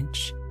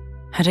witch,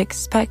 had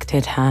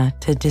expected her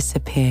to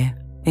disappear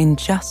in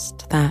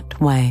just that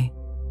way,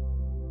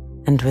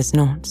 and was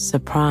not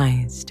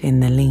surprised in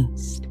the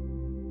least.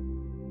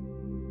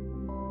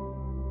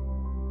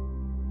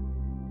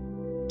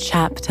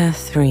 Chapter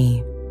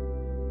 3: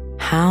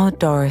 How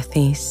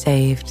Dorothy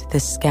Saved the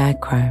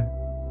Scarecrow.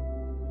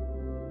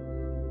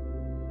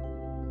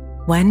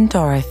 When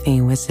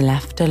Dorothy was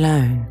left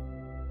alone,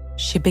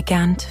 she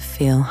began to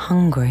feel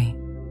hungry,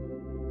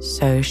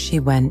 so she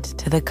went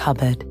to the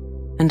cupboard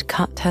and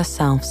cut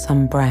herself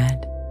some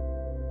bread,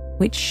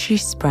 which she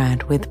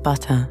spread with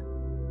butter.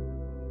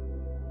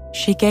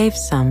 She gave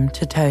some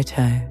to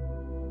Toto,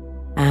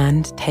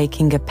 and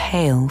taking a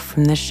pail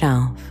from the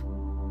shelf,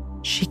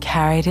 she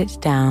carried it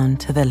down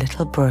to the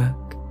little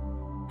brook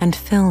and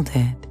filled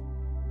it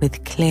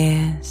with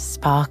clear,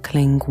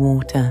 sparkling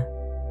water.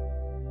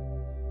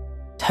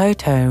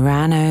 Toto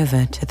ran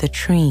over to the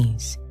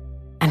trees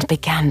and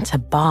began to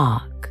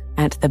bark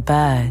at the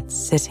birds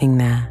sitting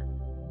there.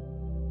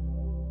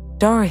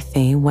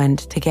 Dorothy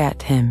went to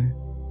get him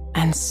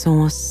and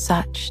saw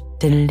such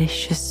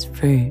delicious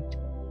fruit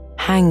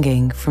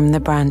hanging from the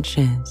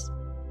branches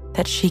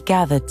that she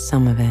gathered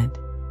some of it,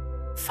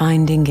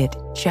 finding it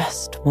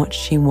just what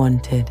she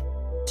wanted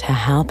to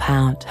help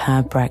out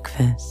her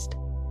breakfast.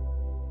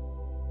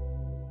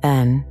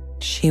 Then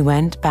she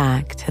went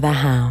back to the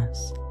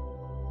house,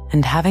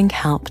 and having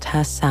helped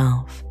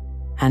herself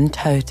and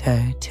Toto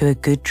to a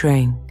good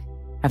drink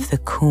of the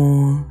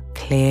cool,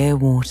 clear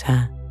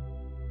water,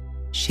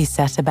 she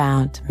set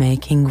about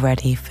making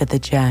ready for the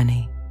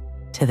journey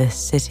to the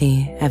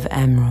City of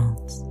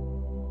Emeralds.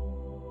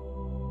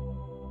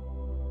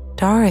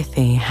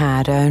 Dorothy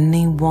had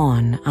only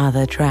one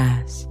other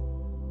dress,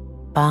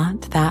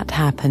 but that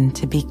happened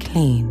to be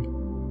clean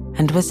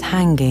and was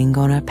hanging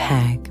on a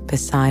peg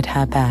beside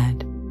her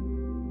bed.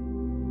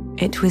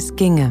 It was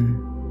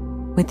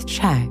gingham with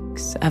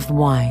checks of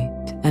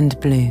white and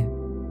blue,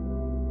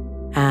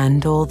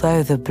 and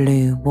although the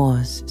blue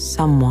was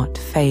somewhat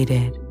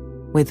faded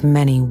with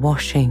many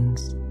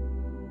washings,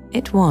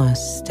 it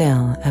was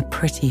still a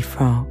pretty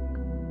frock.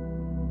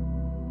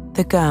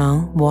 The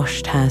girl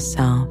washed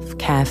herself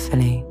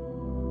carefully,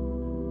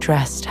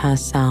 dressed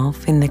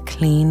herself in the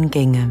clean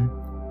gingham,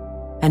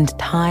 and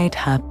tied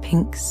her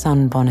pink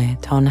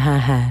sunbonnet on her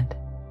head.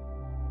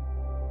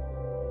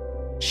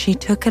 She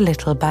took a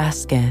little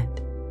basket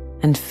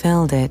and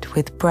filled it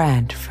with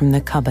bread from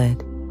the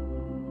cupboard,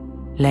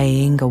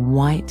 laying a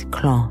white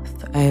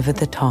cloth over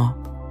the top.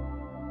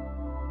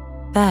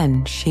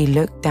 Then she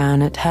looked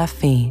down at her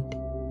feet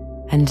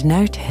and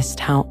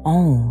noticed how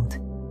old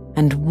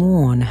and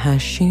worn her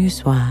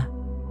shoes were.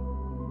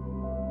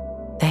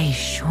 "They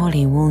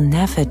surely will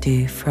never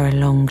do for a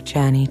long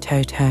journey,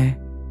 Toto,"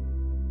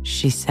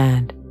 she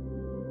said.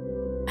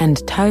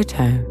 And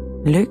Toto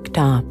looked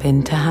up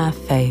into her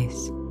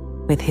face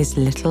with his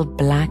little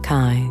black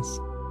eyes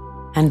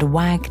and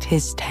wagged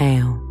his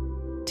tail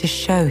to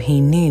show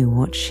he knew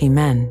what she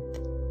meant.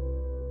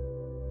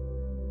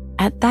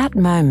 At that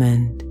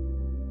moment,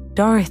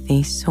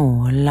 Dorothy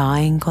saw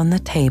lying on the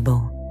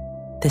table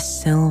the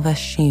silver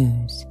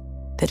shoes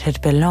that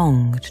had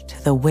belonged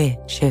to the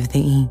Witch of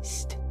the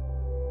East.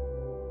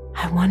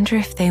 "I wonder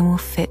if they will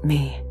fit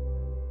me,"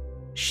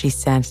 she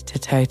said to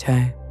Toto.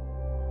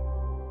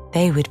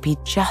 "They would be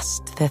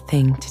just the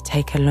thing to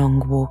take a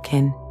long walk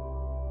in,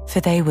 for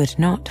they would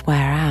not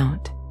wear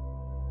out."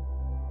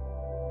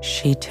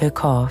 She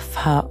took off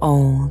her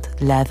old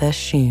leather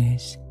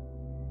shoes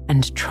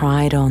and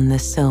tried on the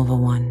silver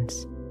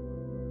ones,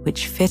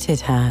 which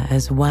fitted her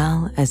as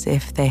well as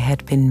if they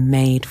had been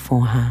made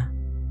for her.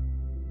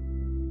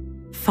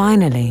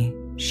 Finally,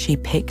 she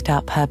picked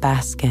up her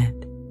basket.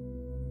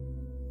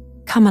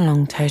 "Come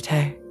along,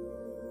 Toto,"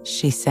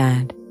 she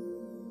said.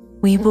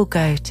 "We will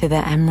go to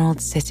the Emerald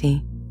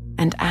City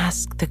and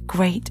ask the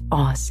Great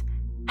Oz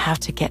how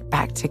to get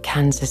back to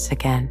Kansas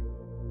again."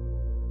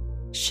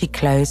 She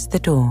closed the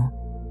door,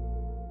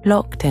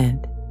 locked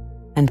it,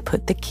 and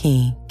put the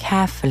key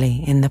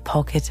carefully in the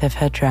pocket of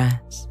her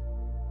dress.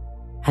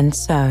 And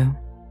so,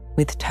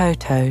 with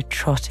Toto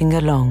trotting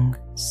along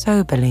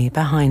soberly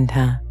behind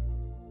her,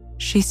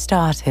 she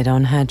started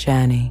on her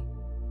journey.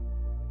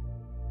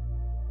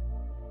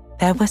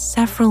 There were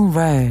several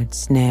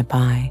roads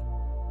nearby,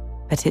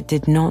 but it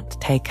did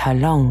not take her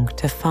long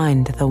to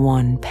find the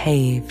one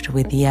paved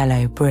with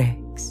yellow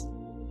bricks.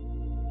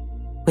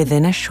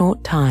 Within a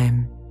short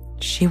time,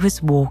 she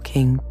was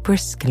walking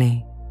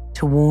briskly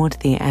toward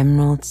the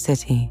Emerald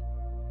City,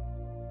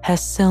 her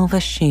silver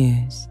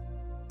shoes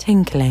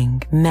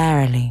tinkling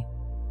merrily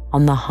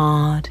on the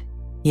hard,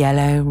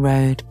 yellow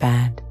road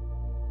bed.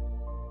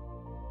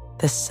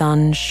 The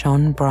sun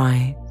shone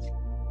bright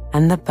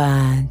and the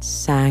birds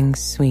sang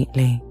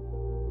sweetly,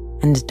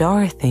 and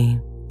Dorothy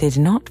did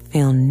not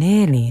feel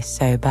nearly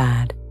so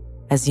bad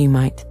as you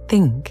might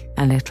think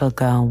a little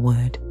girl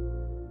would,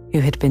 who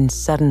had been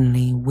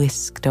suddenly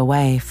whisked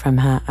away from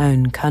her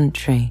own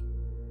country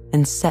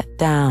and set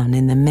down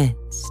in the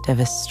midst of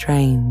a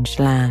strange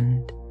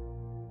land.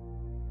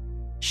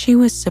 She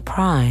was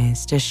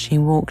surprised as she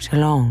walked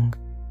along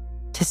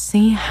to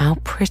see how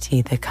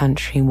pretty the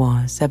country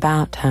was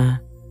about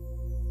her.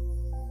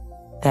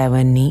 There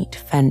were neat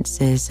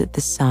fences at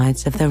the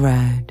sides of the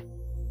road,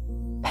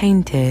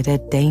 painted a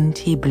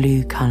dainty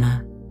blue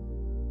colour,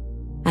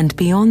 and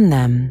beyond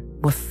them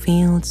were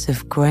fields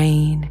of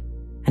grain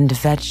and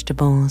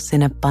vegetables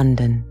in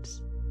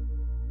abundance.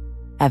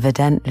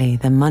 Evidently,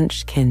 the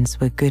Munchkins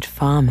were good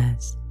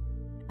farmers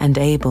and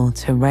able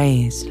to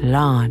raise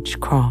large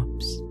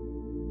crops.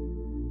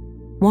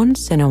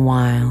 Once in a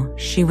while,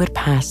 she would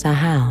pass a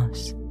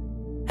house,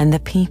 and the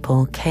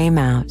people came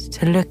out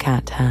to look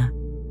at her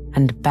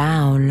and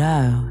bow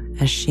low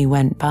as she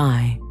went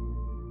by,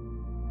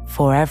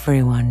 for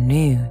everyone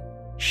knew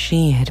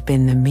she had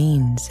been the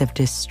means of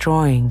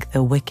destroying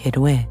the Wicked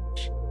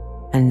Witch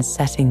and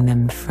setting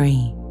them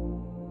free.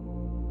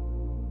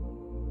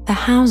 The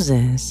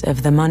houses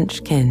of the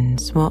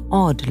Munchkins were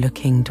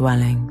odd-looking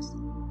dwellings,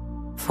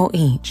 for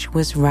each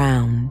was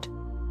round,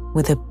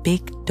 with a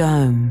big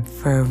dome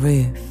for a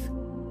roof.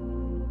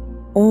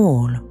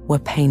 All were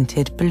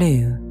painted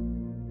blue,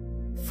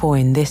 for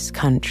in this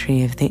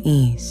country of the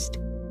East,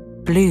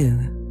 blue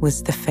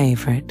was the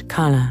favourite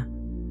colour.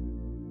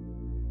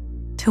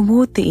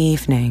 Toward the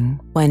evening,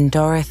 when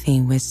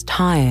Dorothy was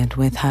tired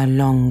with her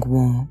long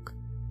walk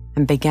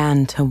and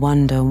began to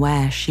wonder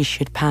where she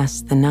should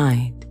pass the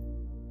night,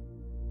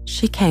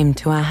 she came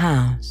to a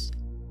house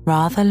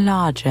rather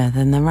larger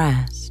than the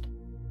rest.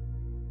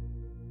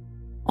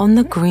 On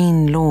the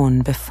green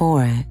lawn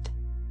before it,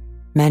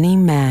 many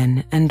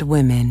men and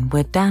women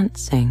were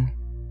dancing.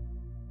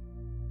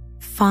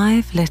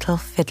 5 little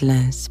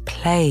fiddlers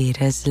played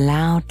as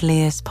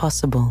loudly as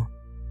possible,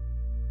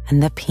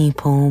 and the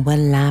people were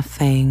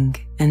laughing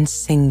and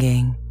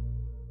singing,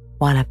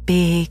 while a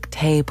big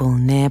table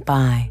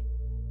nearby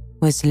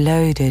was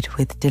loaded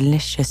with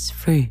delicious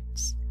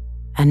fruits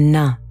and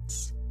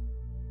nuts,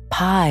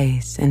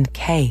 pies and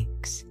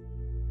cakes,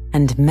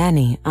 and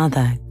many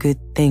other good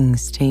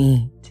things to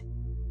eat.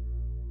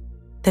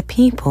 The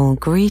people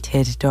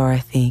greeted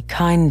Dorothy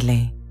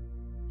kindly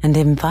and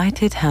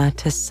invited her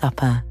to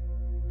supper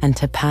and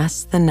to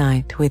pass the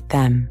night with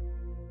them,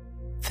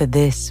 for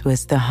this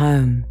was the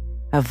home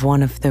of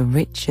one of the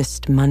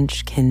richest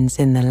Munchkins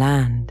in the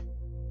land,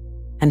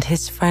 and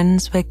his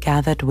friends were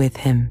gathered with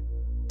him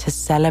to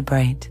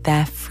celebrate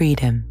their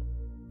freedom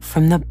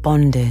from the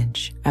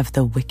bondage of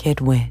the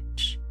Wicked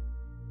Witch.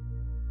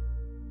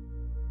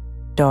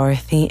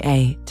 Dorothy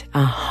ate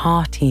a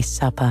hearty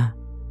supper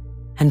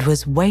and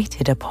was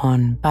waited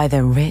upon by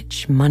the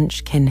rich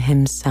Munchkin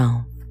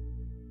himself,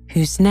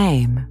 whose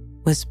name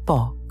was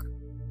Boq.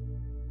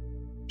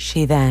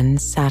 She then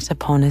sat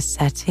upon a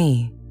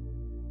settee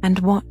and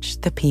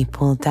watched the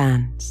people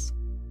dance.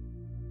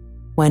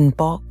 When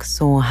Boq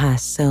saw her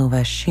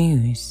silver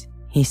shoes,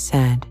 he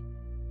said,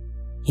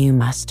 "You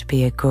must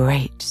be a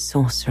great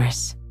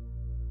sorceress."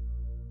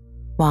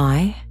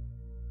 "Why?"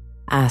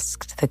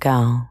 asked the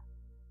girl.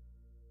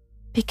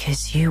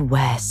 "Because you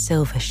wear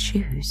silver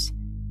shoes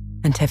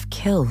and have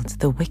killed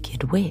the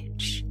Wicked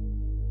Witch,"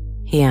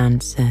 he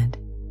answered.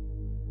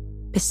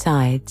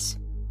 "Besides,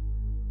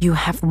 you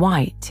have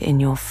white in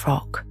your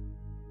frock,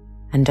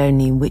 and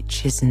only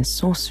witches and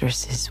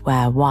sorceresses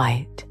wear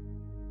white."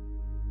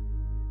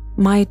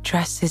 "My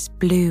dress is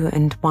blue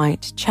and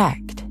white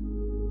checked,"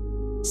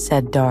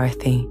 said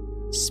Dorothy,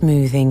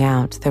 smoothing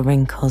out the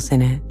wrinkles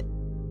in it.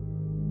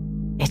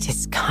 "It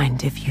is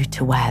kind of you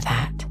to wear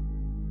that,"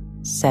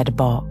 said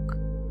Boq.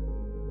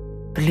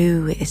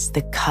 "Blue is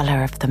the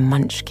colour of the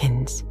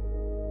Munchkins,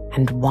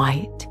 and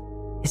white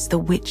is the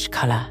witch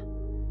colour,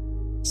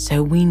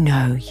 so we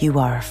know you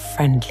are a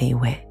friendly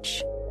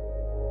witch."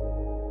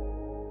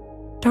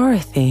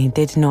 Dorothy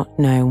did not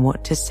know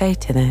what to say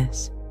to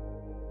this,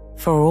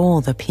 for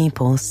all the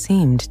people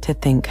seemed to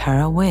think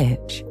her a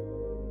witch,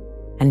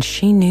 and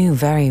she knew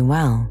very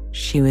well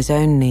she was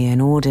only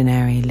an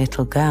ordinary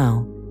little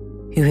girl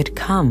who had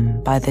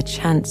come by the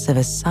chance of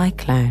a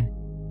cyclone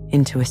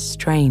into a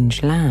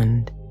strange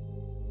land.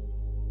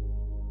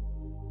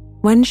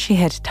 When she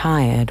had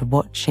tired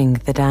watching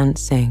the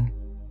dancing,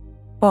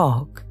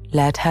 Boq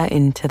led her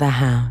into the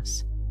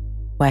house,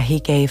 where he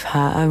gave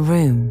her a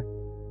room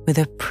with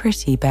a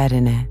pretty bed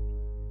in it.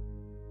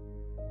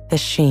 The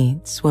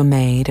sheets were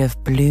made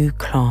of blue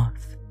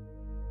cloth,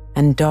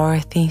 and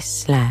Dorothy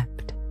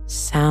slept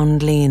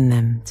soundly in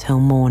them till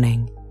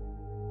morning,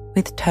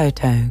 with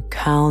Toto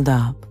curled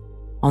up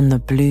on the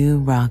blue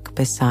rug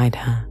beside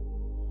her.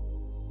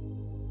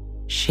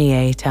 She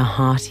ate a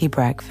hearty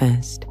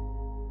breakfast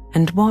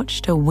and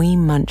watched a wee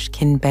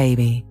Munchkin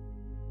baby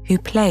who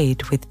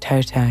played with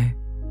Toto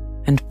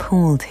and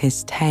pulled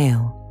his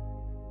tail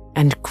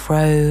and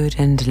crowed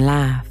and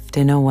laughed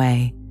in a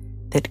way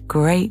that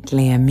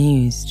greatly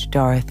amused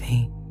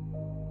Dorothy.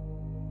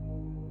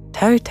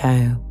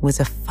 Toto was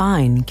a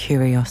fine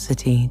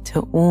curiosity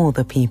to all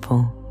the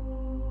people,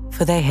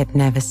 for they had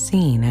never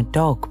seen a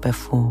dog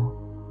before.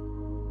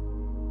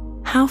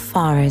 "How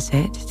far is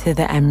it to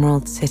the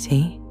Emerald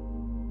City?"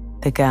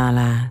 the girl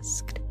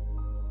asked.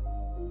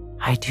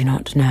 I do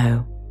not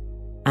know,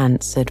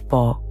 answered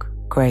Boq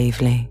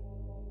gravely,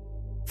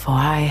 for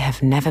I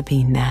have never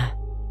been there.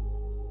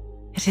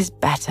 It is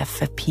better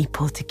for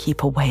people to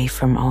keep away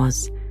from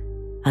Oz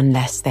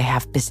unless they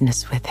have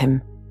business with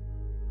him.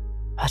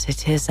 But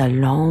it is a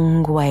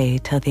long way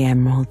to the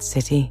Emerald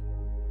City,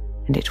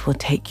 and it will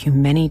take you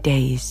many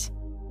days.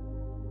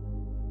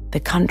 The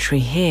country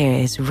here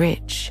is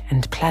rich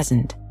and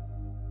pleasant,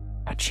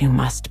 but you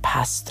must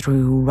pass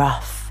through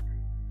rough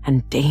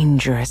and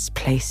dangerous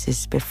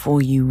places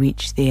before you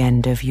reach the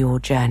end of your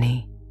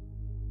journey.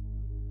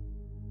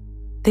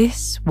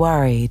 This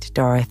worried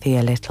Dorothy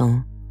a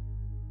little,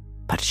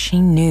 but she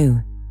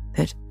knew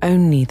that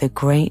only the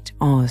Great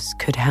Oz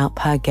could help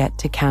her get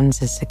to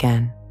Kansas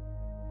again.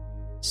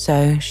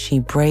 So she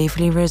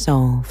bravely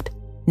resolved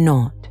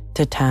not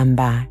to turn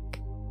back.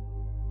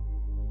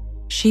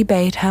 She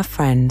bade her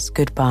friends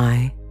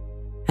goodbye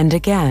and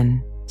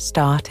again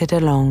started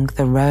along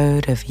the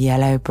road of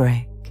yellow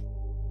brick.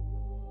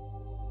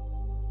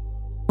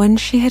 When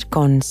she had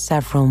gone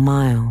several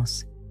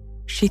miles,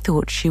 she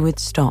thought she would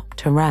stop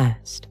to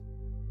rest,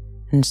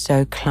 and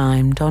so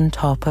climbed on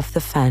top of the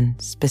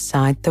fence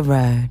beside the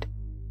road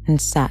and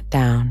sat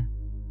down.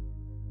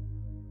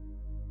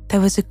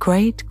 There was a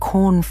great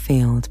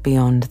cornfield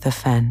beyond the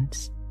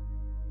fence,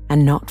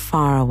 and not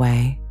far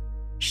away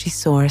she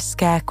saw a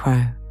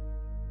scarecrow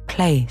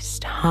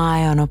placed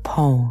high on a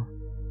pole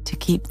to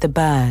keep the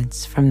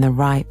birds from the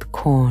ripe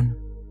corn.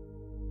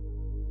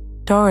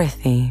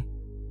 Dorothy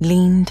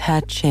leaned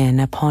her chin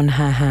upon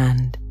her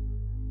hand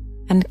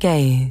and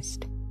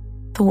gazed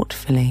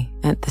thoughtfully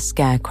at the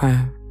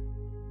scarecrow.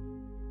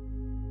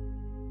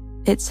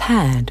 Its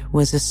head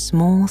was a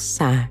small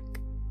sack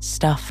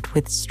stuffed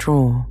with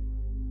straw,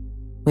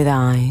 with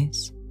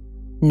eyes,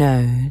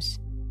 nose,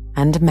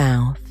 and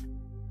mouth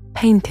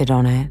painted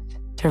on it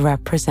to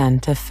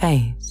represent a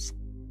face.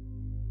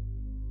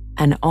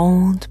 An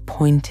old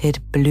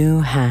pointed blue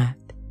hat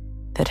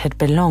that had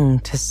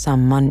belonged to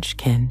some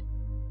munchkin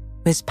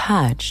was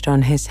perched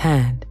on his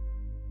head.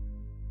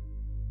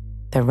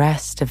 The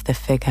rest of the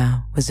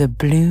figure was a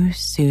blue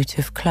suit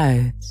of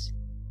clothes,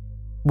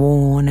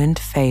 worn and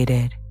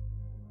faded,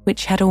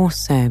 which had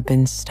also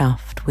been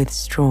stuffed with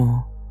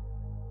straw.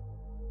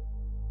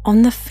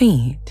 On the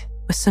feet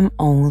were some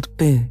old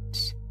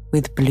boots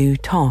with blue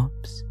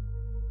tops,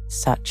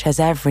 such as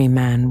every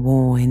man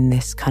wore in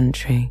this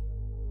country,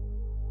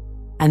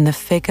 and the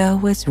figure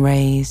was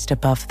raised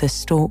above the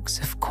stalks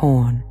of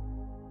corn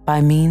by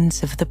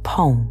means of the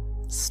pole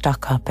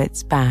stuck up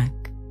its back.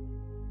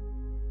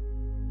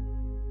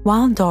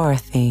 While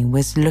Dorothy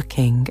was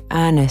looking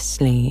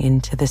earnestly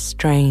into the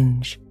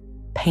strange,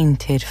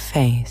 painted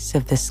face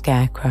of the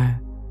scarecrow,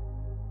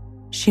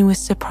 she was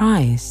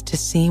surprised to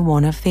see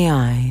one of the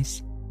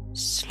eyes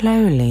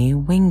slowly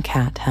wink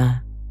at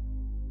her.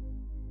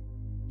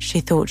 She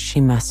thought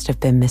she must have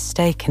been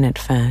mistaken at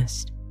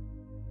first,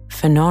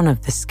 for none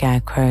of the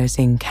scarecrows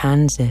in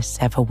Kansas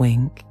ever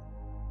wink.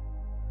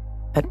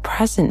 But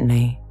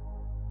presently,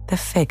 the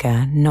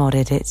figure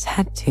nodded its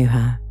head to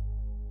her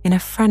in a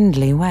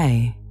friendly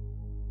way.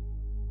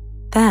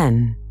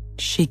 Then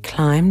she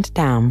climbed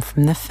down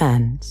from the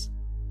fence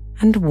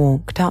and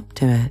walked up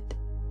to it,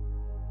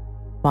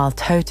 while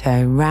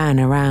Toto ran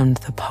around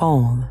the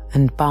pole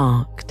and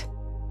barked.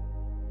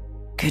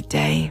 "Good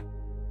day,"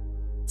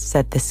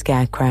 said the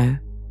scarecrow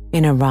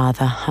in a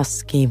rather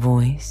husky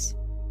voice.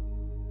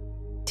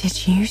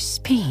 "Did you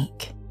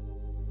speak?"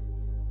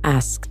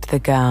 asked the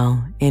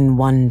girl in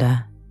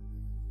wonder.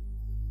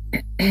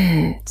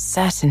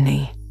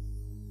 "Certainly,"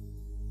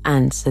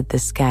 answered the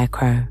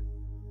scarecrow.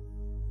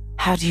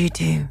 "How do you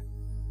do?"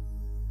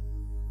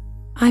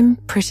 "I'm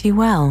pretty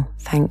well,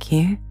 thank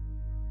you,"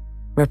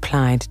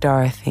 replied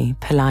Dorothy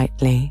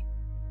politely.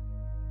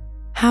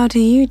 "How do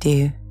you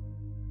do?"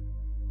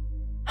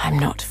 "I'm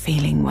not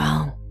feeling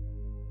well,"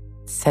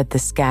 said the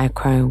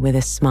scarecrow with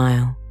a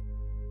smile,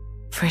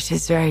 "for it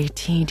is very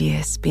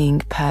tedious being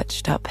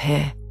perched up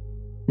here,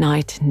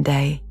 night and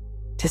day,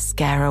 to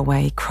scare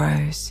away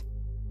crows."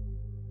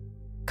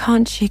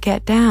 "Can't you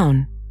get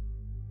down?"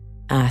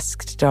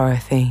 asked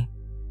Dorothy.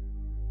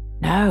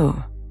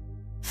 "No,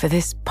 for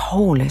this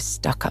pole is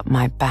stuck up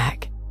my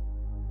back,"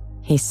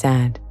 he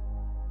said.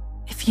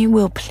 "If you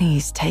will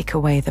please take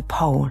away the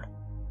pole,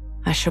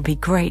 I shall be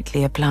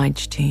greatly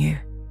obliged to you."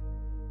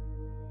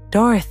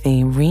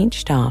 Dorothy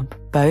reached up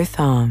both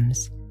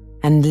arms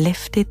and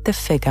lifted the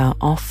figure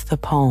off the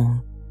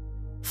pole,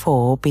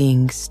 for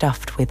being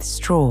stuffed with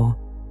straw,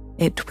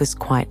 it was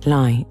quite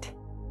light.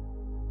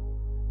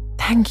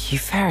 "Thank you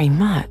very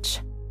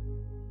much,"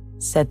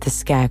 said the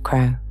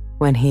scarecrow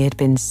when he had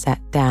been set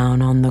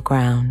down on the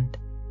ground.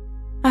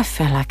 "I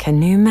feel like a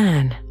new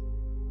man."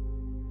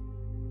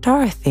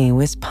 Dorothy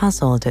was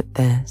puzzled at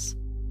this,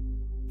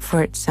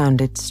 for it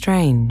sounded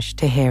strange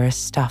to hear a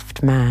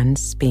stuffed man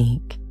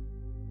speak,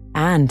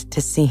 and to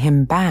see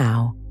him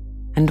bow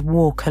and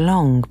walk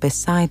along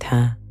beside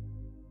her.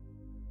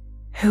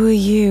 "Who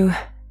are you?"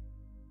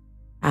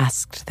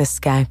 asked the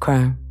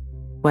scarecrow,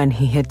 when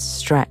he had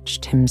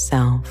stretched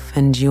himself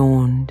and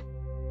yawned.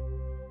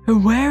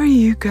 "Where are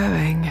you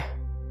going?"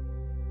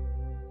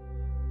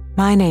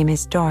 "My name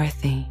is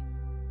Dorothy,"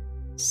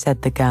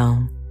 said the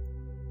girl,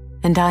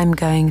 "and I'm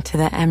going to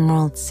the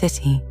Emerald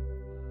City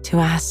to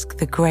ask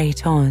the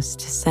Great Oz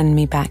to send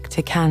me back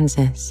to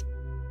Kansas."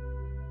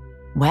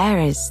 "Where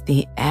is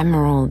the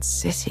Emerald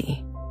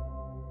City?"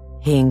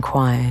 he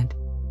inquired.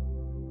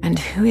 "And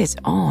who is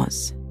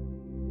Oz?"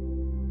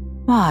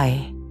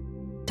 "Why,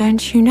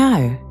 don't you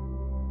know?"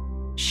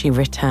 she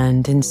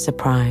returned in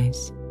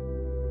surprise.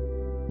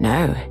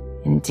 "No,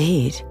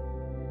 indeed,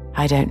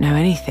 I don't know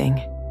anything.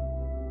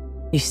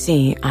 You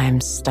see, I am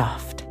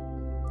stuffed,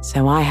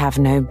 so I have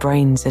no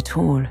brains at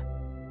all,"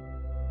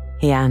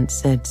 he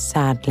answered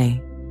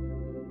sadly.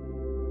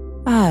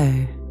 "Oh,"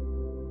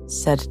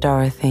 said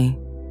Dorothy,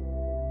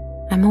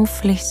 "I'm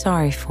awfully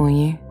sorry for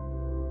you."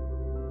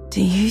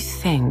 "Do you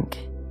think,"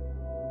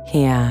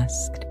 he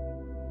asked,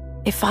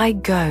 "if I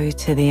go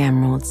to the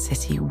Emerald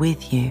City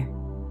with you,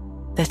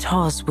 that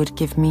Oz would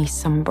give me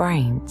some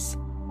brains?"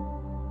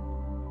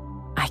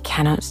 "I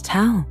cannot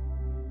tell,"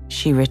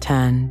 she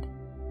returned,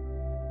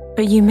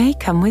 "but you may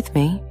come with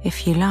me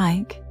if you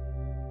like.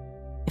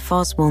 If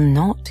Oz will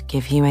not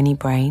give you any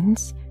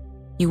brains,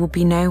 you will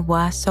be no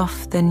worse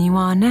off than you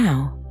are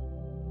now."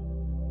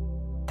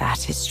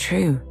 "That is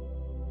true,"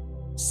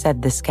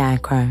 said the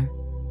Scarecrow.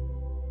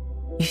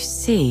 "You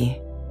see,"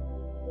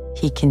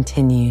 he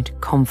continued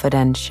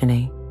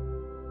confidentially,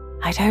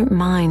 "I don't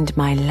mind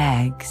my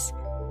legs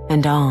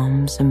and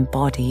arms and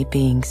body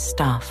being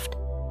stuffed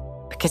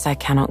because I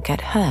cannot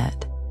get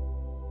hurt.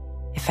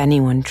 If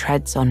anyone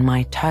treads on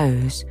my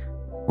toes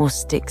or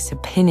sticks a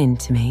pin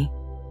into me,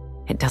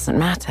 it doesn't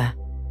matter,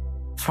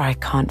 for I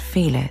can't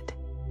feel it.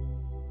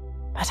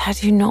 But I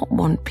do not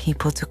want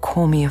people to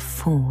call me a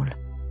fool,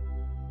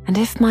 and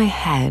if my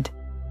head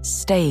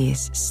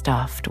stays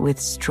stuffed with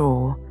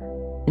straw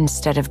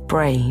instead of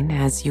brain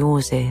as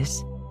yours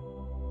is,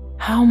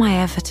 how am I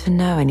ever to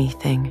know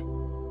anything?"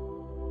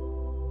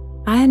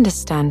 "I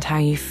understand how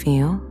you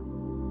feel,"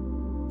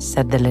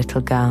 said the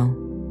little girl,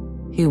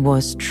 who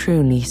was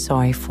truly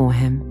sorry for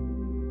him.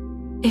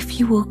 "If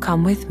you will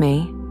come with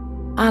me,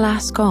 I'll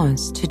ask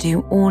Oz to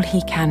do all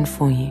he can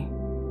for you."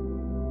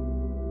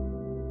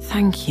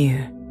 "Thank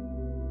you,"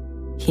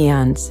 he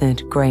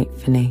answered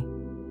gratefully.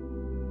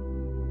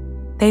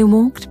 They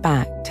walked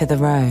back to the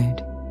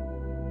road.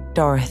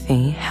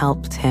 Dorothy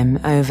helped him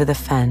over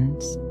the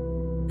fence,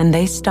 and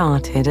they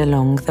started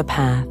along the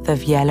path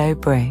of yellow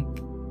brick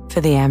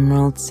for the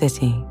Emerald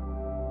City.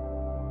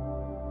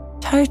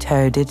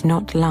 Toto did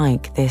not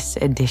like this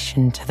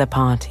addition to the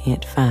party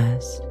at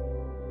first.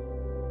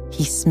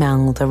 He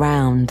smelled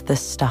around the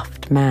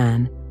stuffed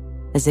man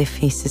as if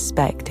he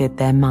suspected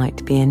there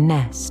might be a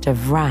nest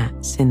of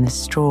rats in the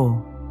straw,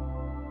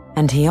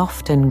 and he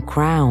often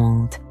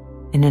growled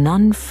in an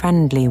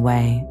unfriendly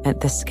way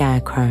at the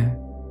Scarecrow.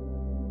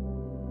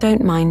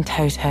 "Don't mind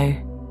Toto,"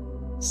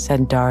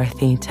 said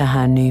Dorothy to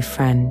her new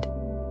friend.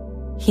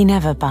 "He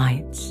never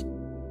bites."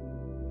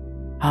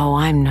 "Oh,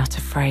 I'm not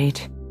afraid,"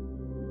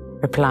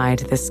 replied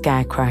the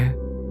Scarecrow.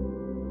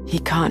 "He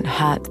can't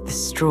hurt the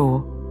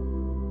straw.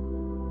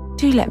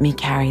 Do let me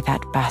carry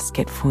that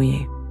basket for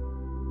you.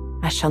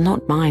 I shall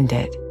not mind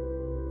it,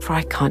 for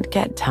I can't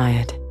get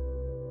tired."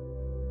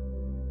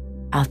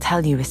 "I'll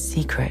tell you a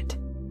secret,"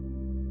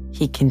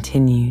 he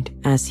continued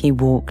as he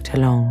walked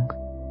along.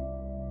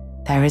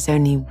 "There is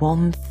only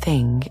one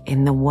thing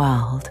in the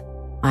world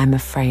I'm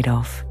afraid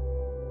of."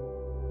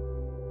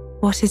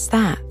 "What is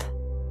that?"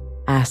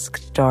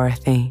 asked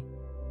Dorothy.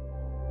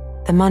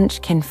 "The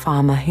Munchkin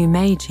farmer who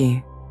made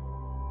you."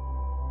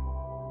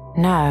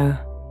 "No,"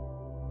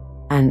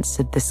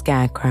 answered the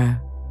Scarecrow.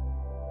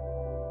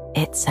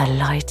 "It's a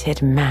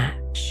lighted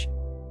match."